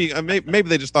 which maybe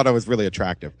they just thought I was really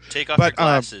attractive. Take off your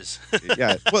glasses.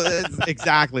 Yeah, well,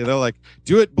 exactly. They're like,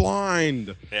 do it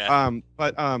blind. Yeah.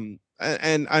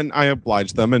 And I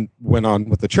obliged them and went on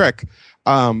with the trick.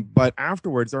 But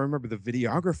afterwards, I remember the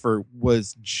videographer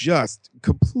was just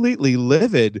completely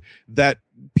livid that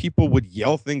people would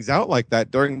yell things out like that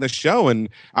during the show. And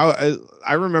I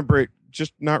remember it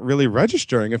just not really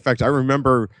registering. In fact, I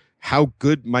remember how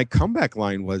good my comeback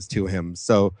line was to him.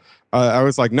 So I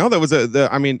was like, no, that was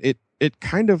it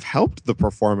kind of helped the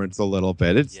performance a little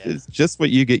bit. Yeah. It's just what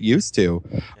you get used to.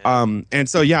 Yeah. And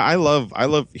so yeah, I love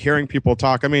hearing people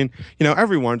talk. I mean,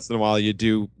 every once in a while you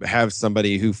do have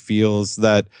somebody who feels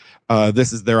that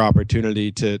this is their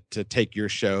opportunity to take your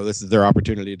show. This is their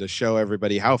opportunity to show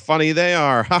everybody how funny they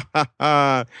are. Ha ha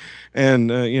ha. And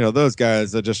those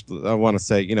guys, I want to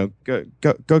say,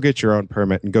 go get your own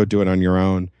permit and go do it on your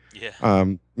own.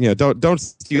 Yeah. Don't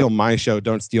steal my show.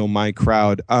 Don't steal my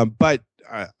crowd. But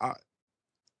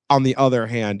on the other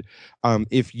hand,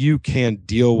 if you can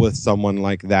deal with someone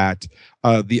like that,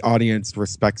 the audience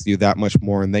respects you that much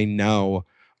more, and they know,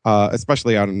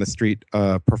 especially out in the street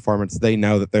performance, they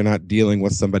know that they're not dealing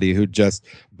with somebody who just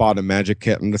bought a magic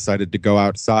kit and decided to go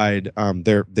outside.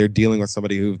 They're dealing with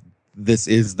somebody who this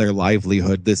is their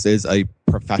livelihood. This is a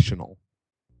professional.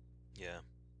 Yeah.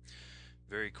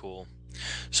 Very cool.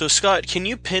 So, Scott, can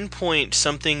you pinpoint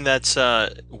something that's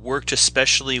worked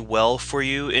especially well for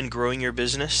you in growing your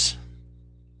business?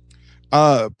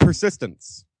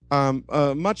 Persistence.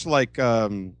 Much like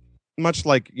the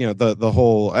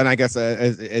whole, and I guess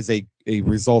as a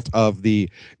result of the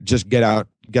just get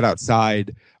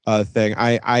outside thing,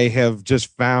 I have just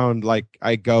found, like,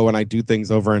 I go and I do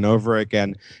things over and over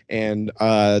again, and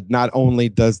not only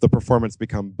does the performance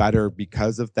become better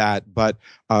because of that, but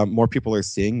more people are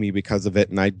seeing me because of it,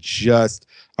 and I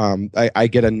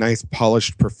get a nice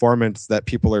polished performance that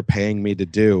people are paying me to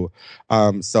do.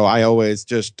 So I always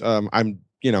just I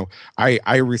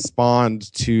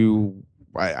respond to.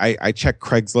 I check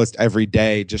Craigslist every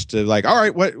day just to, like, all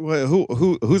right,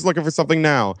 who's looking for something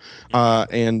now,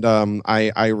 and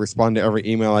I respond to every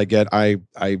email I get. I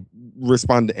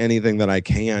respond to anything that I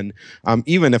can,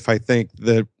 even if I think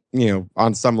that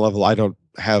on some level I don't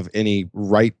have any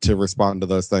right to respond to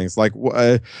those things. Like,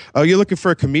 oh, you're looking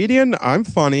for a comedian? I'm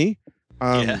funny.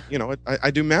 Yeah.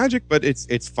 I do magic, but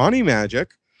it's funny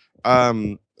magic.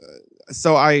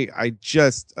 So I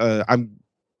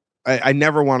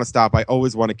never want to stop. I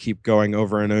always want to keep going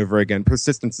over and over again.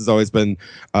 Persistence has always been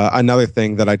another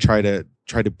thing that I try to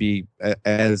be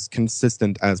as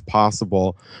consistent as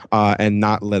possible and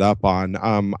not let up on.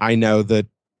 I know that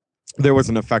there was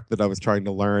an effect that I was trying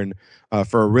to learn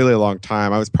for a really long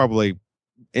time. I was probably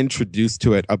introduced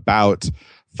to it about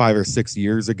 5 or 6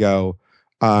 years ago,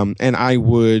 and I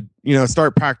would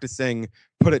start practicing,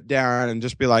 put it down, and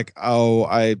just be like, oh,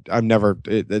 I'm never.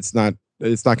 It's not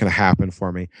going to happen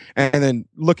for me. And then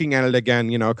looking at it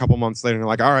again, a couple months later, and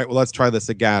like, all right, well, let's try this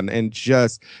again, and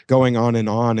just going on and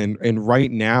on. And right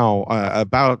now,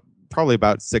 probably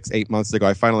about 6-8 months ago,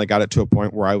 I finally got it to a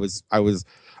point where I was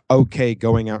okay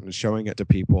going out and showing it to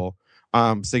people.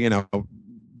 So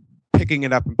picking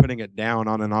it up and putting it down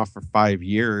on and off for 5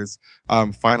 years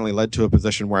finally led to a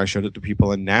position where I showed it to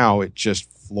people, and now it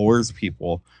just floors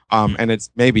people. And it's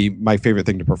maybe my favorite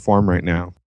thing to perform right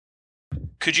now.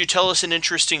 Could you tell us an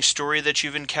interesting story that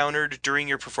you've encountered during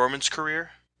your performance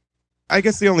career? I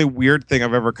guess the only weird thing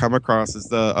I've ever come across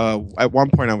is at one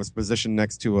point I was positioned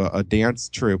next to a dance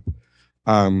troupe,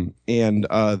 and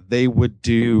they would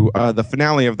do the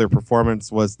finale of their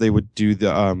performance was they would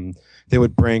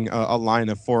bring a line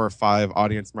of 4 or 5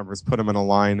 audience members, put them in a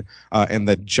line, and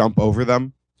then jump over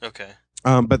them. Okay.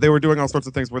 But they were doing all sorts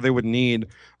of things where they would need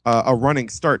a running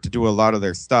start to do a lot of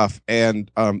their stuff,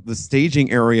 and the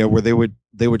staging area where they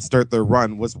would start their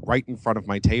run was right in front of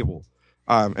my table.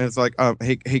 And it's like,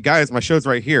 hey guys, my show's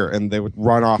right here, and they would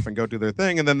run off and go do their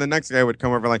thing, and then the next guy would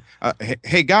come over like,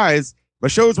 hey guys, my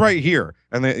show's right here,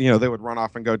 and they would run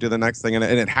off and go do the next thing, and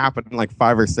it happened like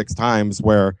 5 or 6 times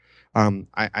where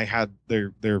I had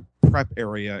their prep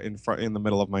area in the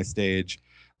middle of my stage.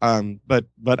 But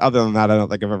other than that, I don't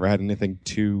think I've ever had anything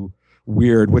too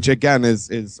weird, which again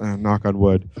is knock on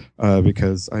wood,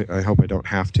 because I hope I don't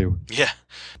have to. Yeah,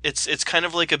 it's kind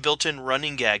of like a built-in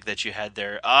running gag that you had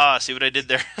there. See what I did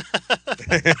there?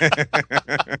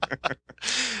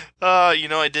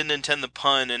 I didn't intend the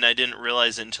pun, and I didn't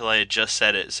realize it until I had just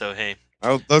said it. So hey.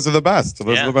 Oh, those are the best.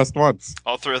 Those are the best ones.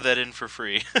 I'll throw that in for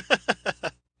free.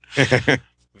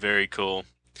 Very cool.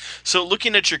 So,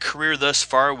 looking at your career thus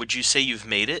far, would you say you've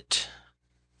made it?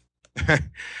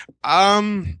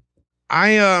 Well,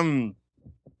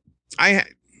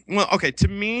 okay. To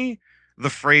me,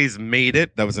 the phrase "made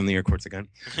it," that was in the air quotes again,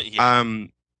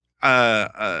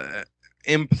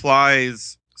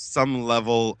 implies some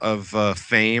level of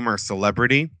fame or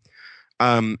celebrity.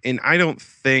 And I don't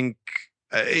think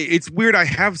it's weird. I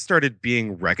have started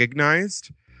being recognized.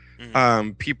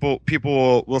 People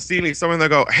will see me, someone, they'll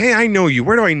go, hey, I know you.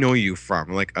 Where do I know you from?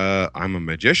 I'm like, I'm a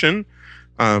magician.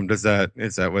 Is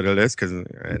that what it is?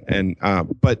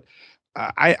 But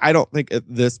I don't think at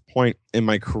this point in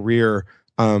my career,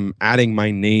 adding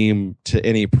my name to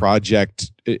any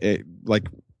project, like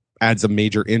adds a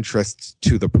major interest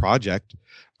to the project.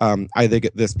 I think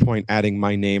at this point, adding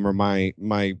my name or my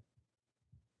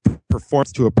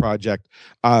performance to a project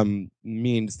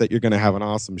means that you're going to have an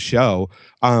awesome show,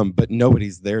 but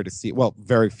nobody's there to see. Well,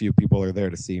 very few people are there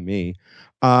to see me.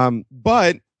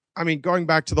 But I mean, going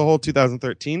back to the whole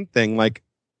 2013 thing, like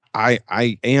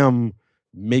I am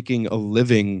making a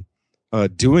living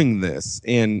doing this,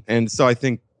 and so I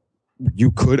think you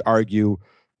could argue,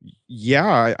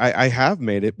 yeah, I have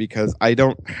made it because I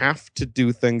don't have to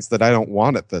do things that I don't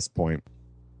want at this point.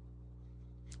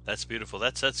 That's beautiful.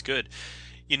 That's good.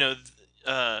 You know,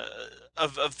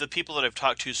 of the people that I've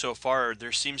talked to so far,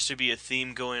 there seems to be a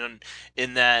theme going on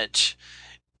in that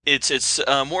it's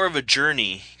more of a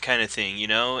journey kind of thing, you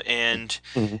know, and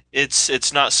Mhm.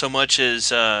 it's not so much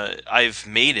as I've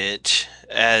made it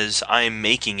as I'm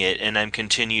making it, and I'm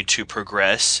continuing to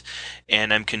progress,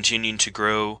 and I'm continuing to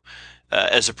grow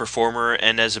as a performer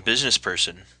and as a business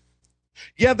person.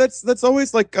 Yeah, that's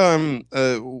always like one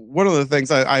of the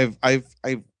things I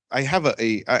have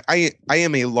I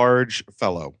am a large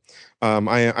fellow.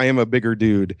 I am a bigger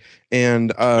dude,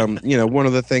 and you know, one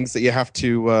of the things that you have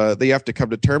to come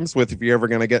to terms with if you're ever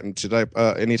going to get into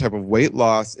any type of weight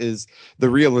loss is the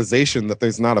realization that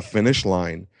there's not a finish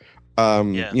line.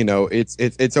 Yeah. You know,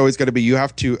 it's always going to be, you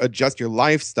have to adjust your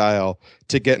lifestyle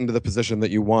to get into the position that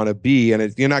you want to be,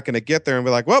 and you're not going to get there and be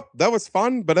like, well, that was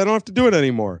fun, but I don't have to do it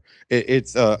anymore.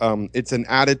 It's an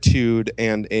attitude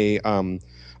and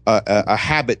a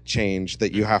habit change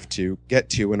that you have to get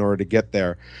to in order to get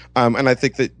there. And I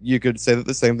think that you could say that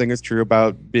the same thing is true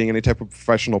about being any type of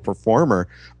professional performer.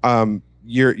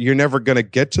 You're never going to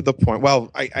get to the point. Well,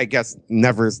 I guess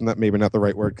never is not, maybe not the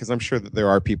right word, because I'm sure that there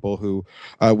are people who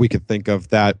we could think of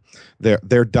that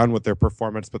they're done with their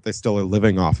performance, but they still are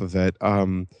living off of it.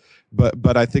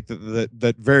 But I think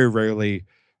that very rarely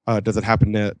does it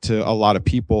happen to a lot of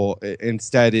people.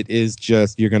 Instead, it is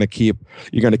just you're going to keep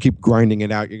grinding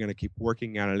it out. You're going to keep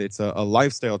working at it. It's a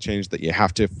lifestyle change that you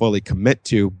have to fully commit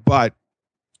to, but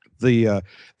the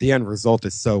end result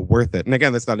is so worth it. And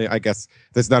again, I guess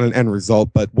that's not an end result,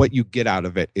 but what you get out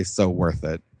of it is so worth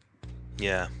it.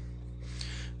 Yeah.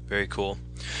 Very cool.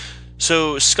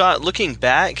 So, Scott, looking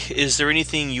back, is there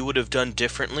anything you would have done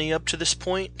differently up to this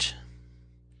point?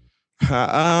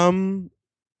 um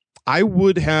I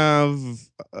would have.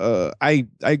 I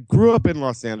grew up in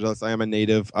Los Angeles. I am a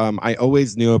native. I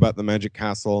always knew about the Magic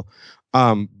Castle,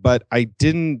 but I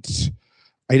didn't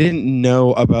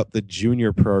know about the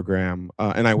junior program,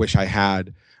 and I wish I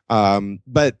had.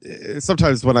 But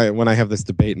sometimes when I have this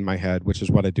debate in my head, which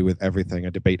is what I do with everything, I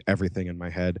debate everything in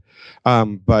my head.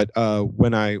 But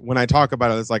when I talk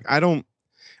about it, it's like I don't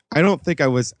think I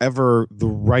was ever the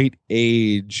right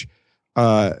age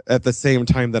at the same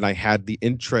time that I had the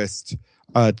interest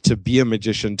to be a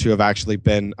magician to have actually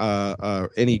been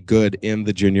any good in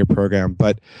the junior program.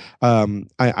 But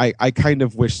I kind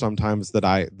of wish sometimes that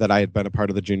I had been a part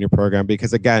of the junior program,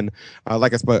 because again, I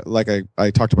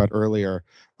talked about earlier,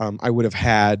 I would have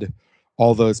had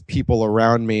all those people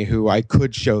around me who I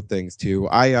could show things to.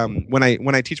 When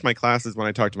I teach my classes, when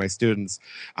I talk to my students,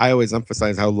 I always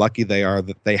emphasize how lucky they are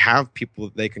that they have people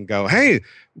that they can go, hey,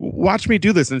 watch me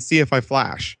do this and see if I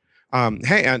flash.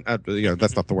 Hey, and you know,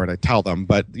 that's not the word I tell them,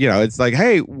 but you know, it's like,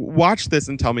 hey, watch this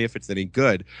and tell me if it's any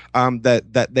good.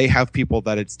 That they have people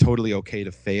that it's totally okay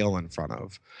to fail in front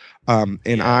of. And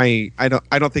Yeah. I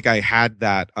don't think I had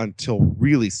that until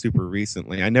really super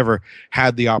recently. I never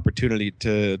had the opportunity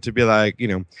to be like, you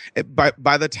know,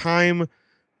 by the time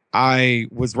I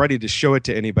was ready to show it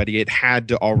to anybody, it had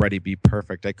to already be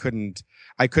perfect. I couldn't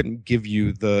give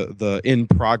you the in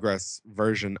progress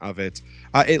version of it.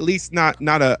 At least not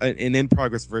an in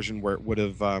progress version where it would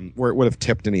have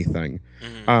tipped anything.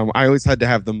 Hmm. I always had to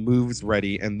have the moves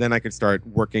ready, and then I could start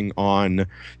working on,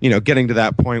 you know, getting to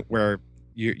that point where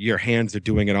your hands are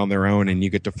doing it on their own, and you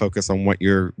get to focus on what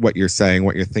you're saying,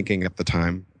 what you're thinking at the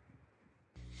time.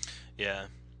 Yeah.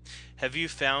 Have you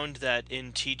found that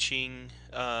in teaching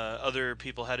other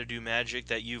people how to do magic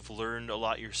that you've learned a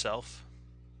lot yourself?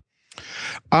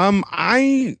 Um,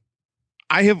 I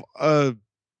I have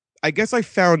I guess I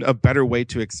found a better way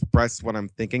to express what I'm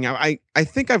thinking. I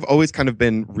think I've always kind of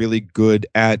been really good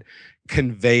at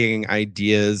conveying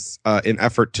ideas in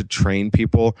effort to train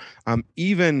people.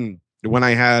 Even when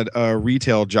I had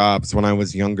retail jobs when I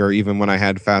was younger, even when I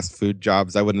had fast food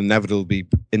jobs, I would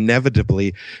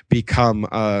inevitably become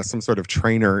some sort of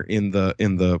trainer in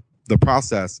the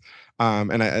process.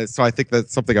 So I think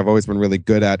that's something I've always been really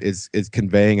good at is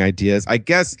conveying ideas. I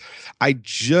guess I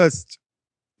just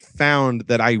found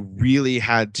that I really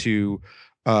had to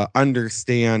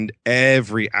understand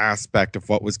every aspect of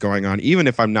what was going on, even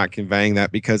if I'm not conveying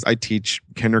that, because I teach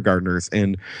kindergartners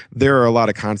and there are a lot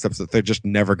of concepts that they're just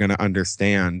never going to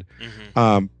understand.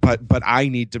 Hmm. But I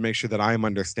need to make sure that I'm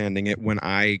understanding it when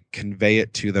I convey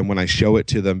it to them, when I show it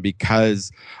to them,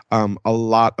 because a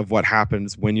lot of what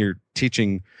happens when you're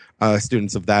teaching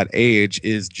students of that age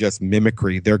is just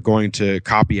mimicry. They're going to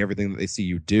copy everything that they see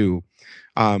you do.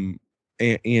 Um,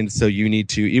 and so you need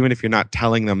to, even if you're not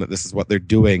telling them that this is what they're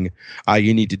doing,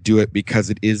 you need to do it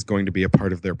because it is going to be a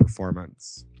part of their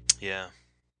performance. Yeah,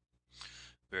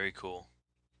 very cool.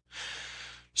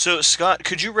 So, Scott,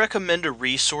 could you recommend a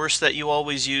resource that you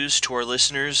always use to our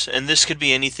listeners? And this could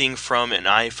be anything from an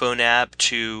iPhone app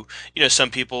to,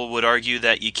 some people would argue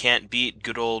that you can't beat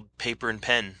good old paper and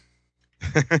pen.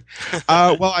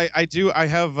 Well, I do. I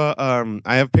have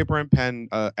paper and pen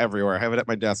everywhere. I have it at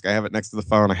my desk. I have it next to the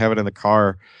phone. I have it in the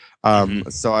car. Hmm.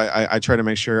 So I try to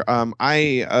make sure. I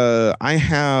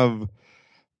have.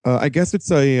 I guess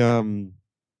it's I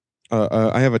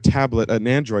have a tablet, an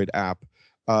Android app,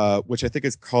 which I think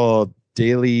is called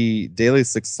Daily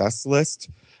Success List.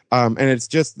 And it's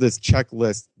just this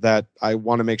checklist that I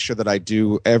want to make sure that I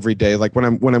do every day. Like when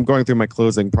I'm going through my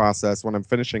closing process, when I'm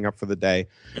finishing up for the day,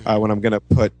 Hmm. when I'm gonna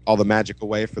put all the magic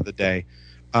away for the day,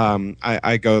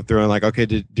 I go through and like, okay,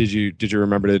 did you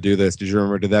remember to do this? Did you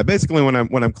remember to do that? Basically, when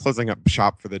I'm closing up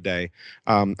shop for the day,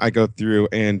 I go through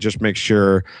and just make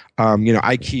sure,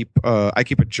 I keep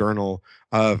a journal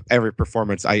of every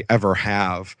performance I ever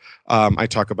have. I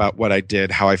talk about what I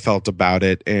did, how I felt about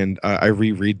it, and I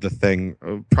reread the thing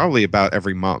probably about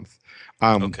every month.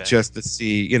 Okay. Just to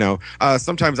see,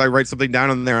 sometimes I write something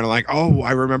down in there and I'm like, oh,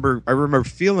 I remember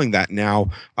feeling that now.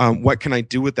 What can I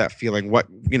do with that feeling?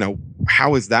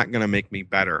 How is that going to make me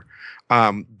better?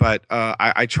 But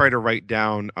I try to write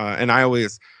down, and I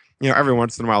always, every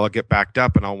once in a while I'll get backed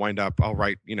up and I'll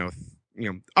write,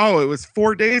 oh, it was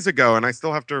 4 days ago, and I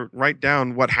still have to write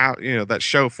down that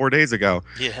show 4 days ago,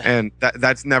 Yeah. and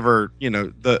that's never,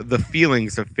 the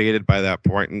feelings have faded by that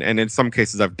point, and in some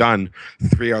cases I've done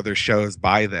 3 other shows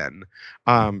by then,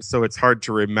 so it's hard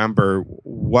to remember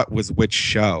what was which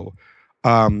show.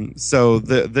 So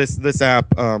this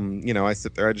app, I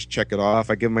sit there, I just check it off.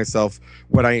 I give myself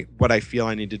what I feel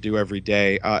I need to do every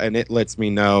day, and it lets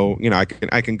me know.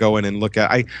 I can go in and look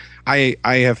at. I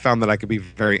have found that I could be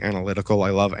very analytical.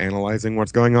 I love analyzing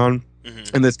what's going on. Hmm.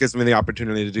 And this gives me the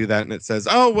opportunity to do that, and it says,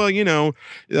 "Oh well,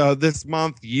 this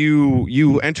month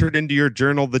you entered into your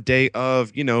journal the day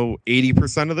of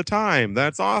 80% of the time.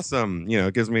 That's awesome.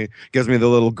 It gives me the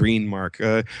little green mark.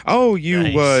 Oh,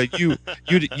 Nice.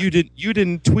 you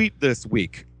didn't tweet this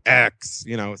week X.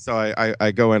 So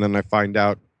I go in and I find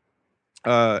out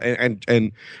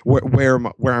and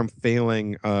where I'm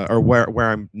failing, or where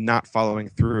I'm not following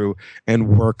through,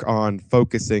 and work on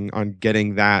focusing on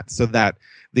getting that, so that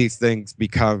these things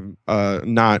become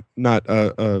not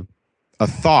a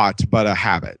thought but a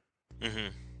habit. Hmm.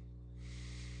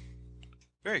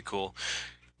 Very cool.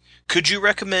 Could you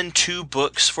recommend two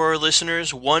books for our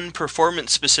listeners? One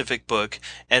performance specific book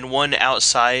and one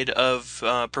outside of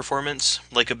performance,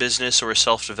 like a business or a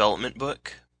self development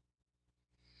book?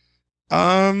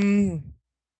 Um.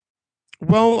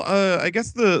 Well, I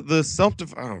guess the self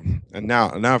and now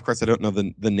of course I don't know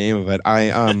the name of it.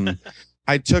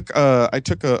 I took a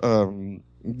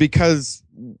because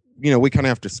we kind of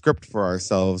have to script for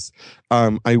ourselves.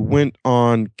 I went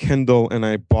on Kindle and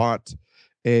I bought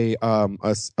a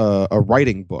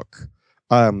writing book,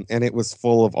 and it was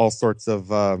full of all sorts of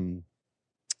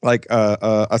like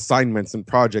assignments and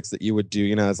projects that you would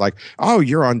do. It's like, oh,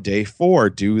 you're on day 4,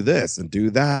 do this and do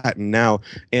that,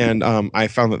 and I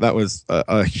found that was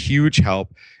a huge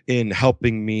help in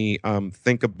helping me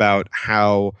think about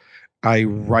how I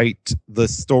write the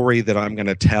story that I'm going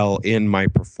to tell in my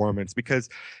performance. Because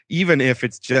even if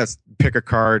it's just pick a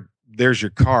card, there's your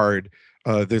card,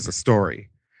 there's a story.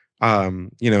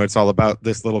 It's all about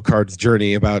this little card's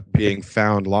journey about being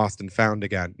found, lost, and found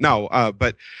again. No,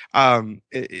 but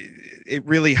it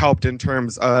really helped in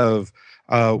terms of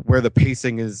where the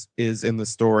pacing is in the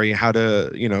story, how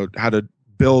to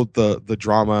build the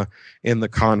drama in the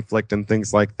conflict and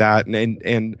things like that.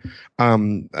 And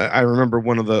I remember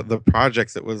one of the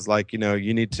projects that was like, you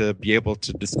need to be able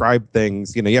to describe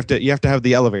things. You have to have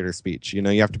the elevator speech. You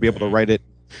have to be able to Hmm. write it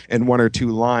in 1 or 2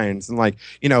 lines, and like,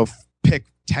 pick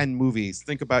 10 movies.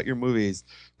 Think about your movies.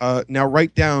 Now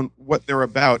write down what they're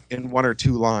about in 1 or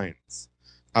 2 lines.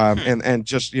 Hmm. And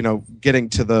just, getting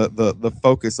to the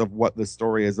focus of what the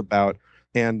story is about.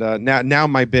 And now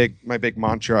my big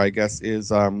mantra, I guess,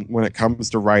 is, when it comes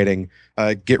to writing,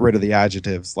 get rid of the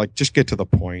adjectives. Like, just get to the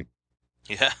point.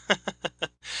 Yeah.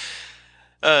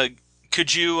 Uh,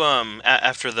 could you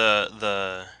after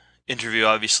the interview,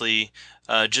 obviously,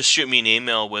 just shoot me an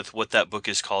email with what that book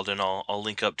is called, and I'll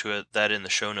link up to that in the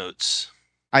show notes.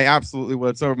 I absolutely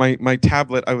would. So my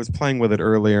tablet, I was playing with it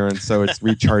earlier, and so it's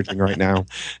recharging right now.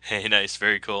 Hey, nice,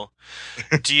 very cool.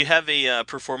 Do you have a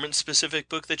performance specific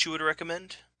book that you would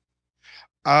recommend?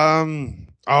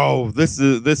 Oh, this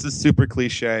is super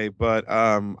cliche, but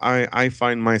I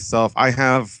find myself I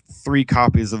have 3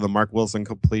 copies of the Mark Wilson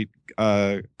complete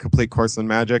course in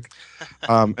magic.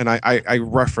 And I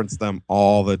reference them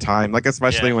all the time, like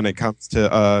especially Yeah. when it comes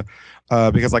to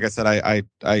because like I said,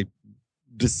 I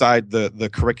decide the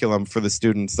curriculum for the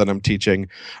students that I'm teaching,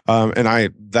 and I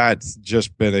that's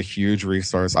just been a huge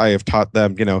resource. I have taught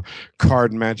them,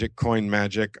 card magic, coin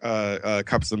magic,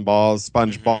 cups and balls,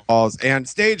 sponge Hmm. balls, and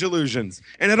stage illusions,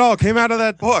 and it all came out of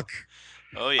that book.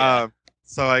 Oh yeah. Um,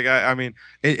 so I mean,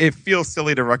 it feels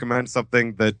silly to recommend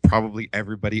something that probably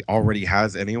everybody already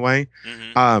has anyway.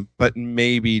 Hmm. But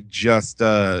maybe just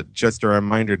a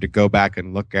reminder to go back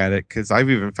and look at it, because I've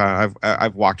even found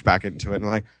I've walked back into it and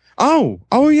like, oh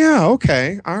yeah,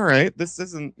 okay, all right. This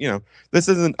isn't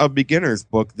a beginner's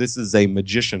book. This is a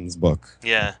magician's book.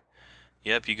 Yeah.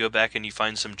 Yep. You go back and you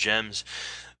find some gems.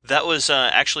 That was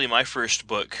actually my first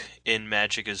book in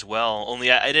Magic as well.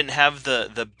 Only I didn't have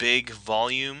the big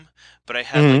volume, but I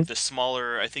had like Hmm. the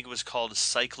smaller. I think it was called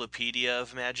Cyclopedia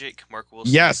of Magic, Mark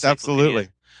Wilson's Yes, Cyclopedia. absolutely.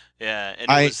 Yeah, and it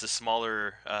I was the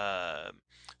smaller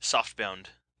softbound.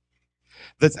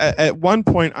 That's at one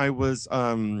point I was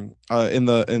in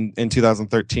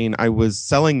 2013 I was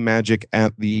selling magic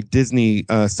at the Disney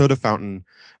soda fountain,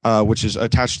 which is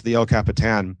attached to the El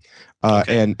Capitan,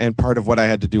 Okay. and part of what I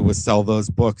had to do was sell those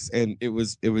books, and it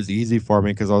was easy for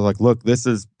me because I was like, look, this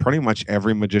is pretty much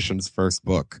every magician's first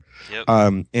book. Yep.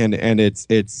 And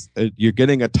it's you're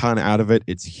getting a ton out of it.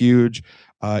 It's huge.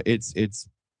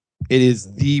 It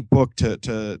is the book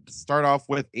to start off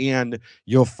with, and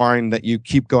you'll find that you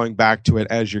keep going back to it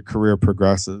as your career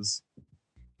progresses.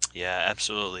 Yeah,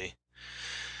 absolutely.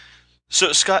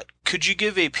 So, Scott, could you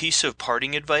give a piece of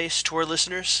parting advice to our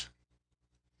listeners?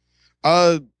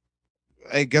 uh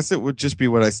I guess it would just be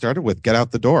what I started with: get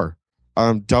out the door.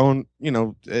 Don't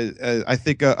I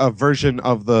think a version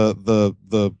of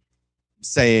the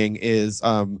saying is,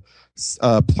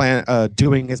 plan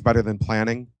doing is better than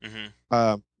planning,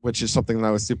 Hmm. which is something that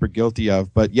I was super guilty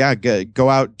of. But yeah, go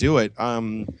out, do it.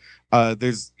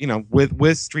 There's,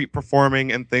 with street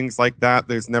performing and things like that,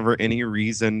 there's never any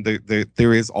reason.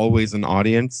 There is always an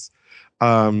audience.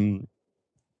 Um,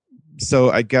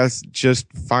 so I guess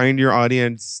just find your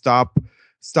audience. Stop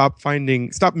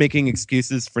making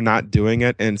excuses for not doing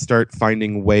it, and start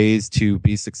finding ways to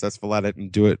be successful at it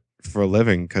and do it for a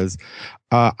living. Because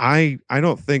I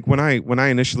don't think when I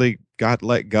initially got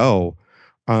let go,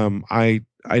 I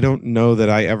don't know that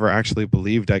I ever actually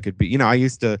believed I could be. I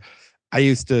used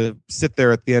to sit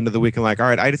there at the end of the week and like, all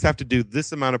right, I just have to do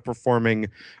this amount of performing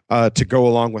to go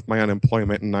along with my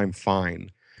unemployment, and I'm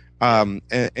fine. Yeah.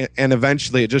 And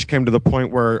eventually, it just came to the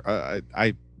point where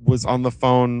I was on the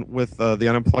phone with the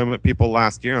unemployment people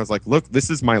last year. And I was like, look, this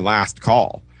is my last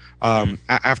call. Hmm.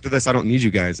 After this, I don't need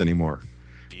you guys anymore.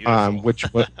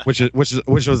 Beautiful. Which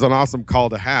was an awesome call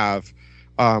to have.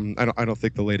 I don't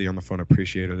think the lady on the phone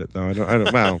appreciated it though. I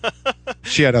don't. Well,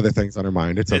 she had other things on her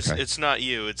mind. It's It's okay. it's not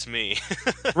you, it's me.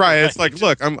 Right. It's like,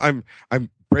 Right. look, I'm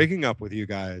breaking up with you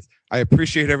guys. I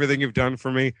appreciate everything you've done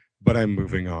for me, but I'm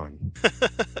moving on.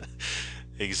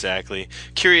 Exactly.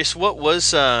 Curious, what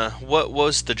was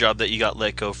the job that you got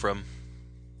let go from?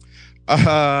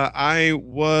 I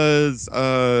was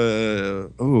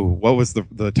what was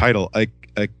the title?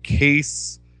 A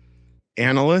case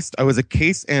analyst. I was a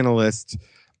case analyst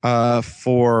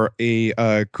for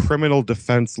a criminal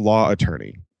defense law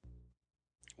attorney.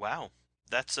 Wow,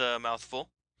 that's a mouthful.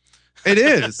 It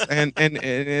is, and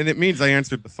it means I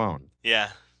answered the phone. Yeah,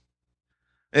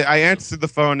 I awesome. answered the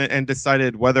phone and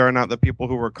decided whether or not the people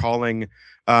who were calling,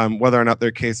 whether or not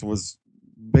their case was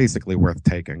basically worth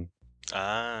taking.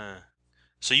 Ah,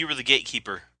 so you were the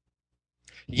gatekeeper.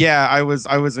 Yeah, I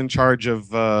was in charge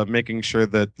of making sure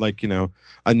that, like,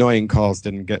 annoying calls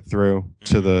didn't get through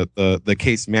to Hmm. the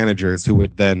case managers, who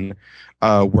would then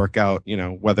work out,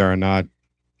 whether or not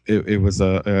it was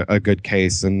a good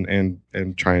case, and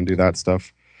try and do that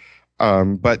stuff.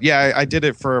 But yeah, I did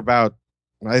it for about,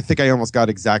 I think I almost got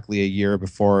exactly a year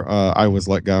before I was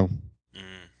let go.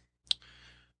 Mm,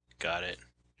 got it.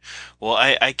 Well,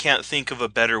 I can't think of a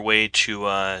better way to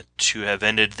have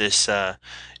ended this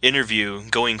interview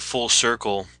going full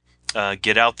circle.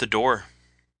 Get out the door.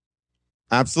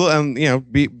 Absolutely,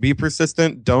 and be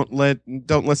persistent. Don't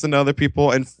listen to other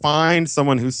people, and find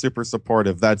someone who's super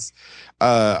supportive. That's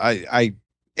I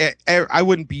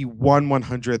wouldn't be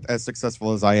 1/100th as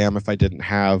successful as I am if I didn't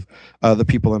have the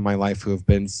people in my life who have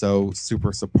been so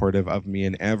super supportive of me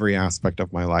in every aspect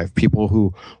of my life. People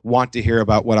who want to hear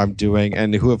about what I'm doing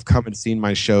and who have come and seen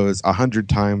my shows 100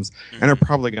 times and are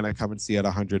probably going to come and see it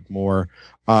 100 more.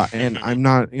 And I'm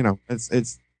not,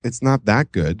 it's not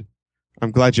that good. I'm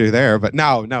glad you're there, but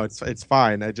no, it's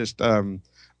fine. I just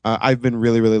I've been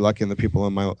really really lucky in the people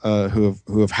in my who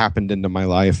have happened into my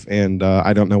life, and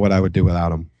I don't know what I would do without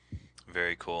them.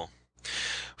 Very cool.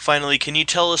 Finally, can you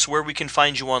tell us where we can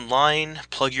find you online,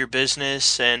 plug your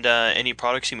business, and any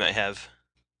products you might have?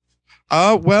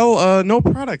 No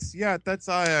products. Yeah, that's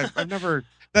I've never.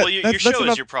 Well, your That's show is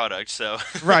another. your product, so.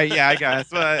 Right, yeah, I guess.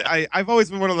 But I've always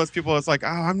been one of those people that's like, oh,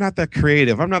 I'm not that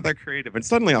creative. I'm not that creative. And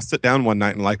suddenly I'll sit down one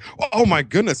night and like, oh my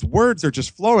goodness, words are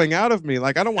just flowing out of me.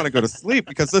 Like I don't want to go to sleep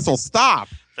because this will stop.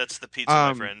 That's the pizza,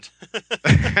 my friend.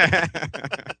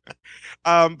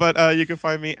 But you can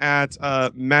find me at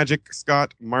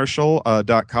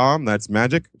magicscottmarshall.com. That's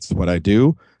magic. It's what I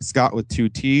do. Scott with 2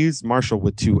 T's, Marshall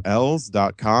with 2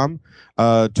 L's.com.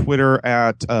 Twitter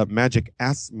at Magic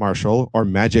S Marshall or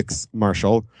Magic's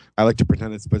Marshall. I like to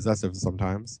pretend it's possessive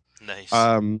sometimes. Nice.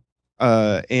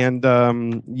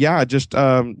 Yeah, just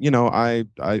I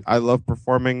love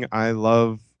performing. I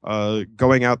love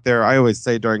going out there. I always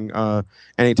say during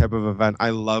any type of event,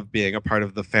 I love being a part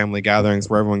of the family gatherings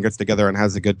where everyone gets together and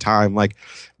has a good time. Like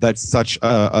that's such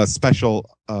a special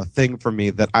thing for me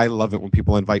that I love it when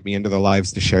people invite me into their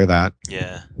lives to share that.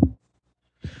 Yeah.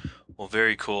 Well,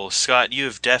 very cool. Scott, you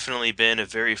have definitely been a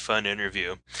very fun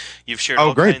interview. You've shared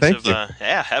all great. kinds Thank you.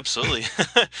 yeah, absolutely.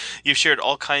 You've shared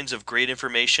all kinds of great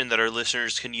information that our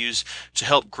listeners can use to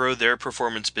help grow their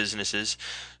performance businesses.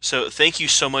 So thank you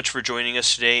so much for joining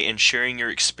us today and sharing your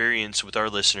experience with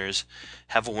our listeners.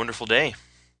 Have a wonderful day.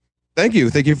 Thank you.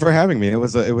 Thank you for having me. It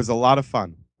was a lot of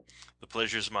fun. The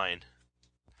pleasure's mine.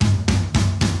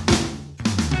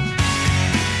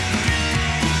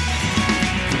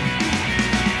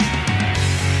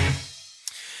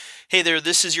 Hey there,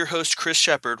 this is your host Chris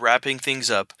Shepard wrapping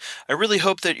things up. I really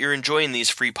hope that you're enjoying these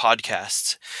free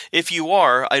podcasts. If you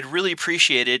are, I'd really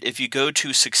appreciate it if you go to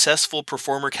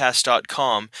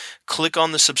successfulperformercast.com, click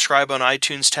on the subscribe on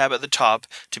iTunes tab at the top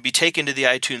to be taken to the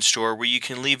iTunes store where you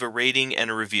can leave a rating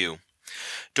and a review.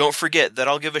 Don't forget that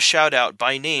I'll give a shout out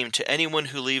by name to anyone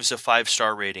who leaves a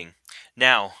 5-star rating.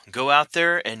 Now, go out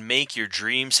there and make your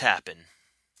dreams happen.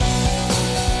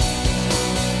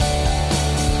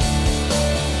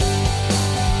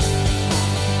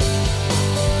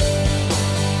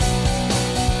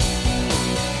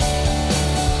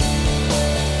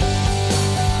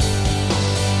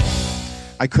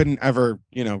 I couldn't ever,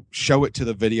 show it to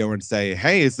the video and say,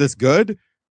 "Hey, is this good?"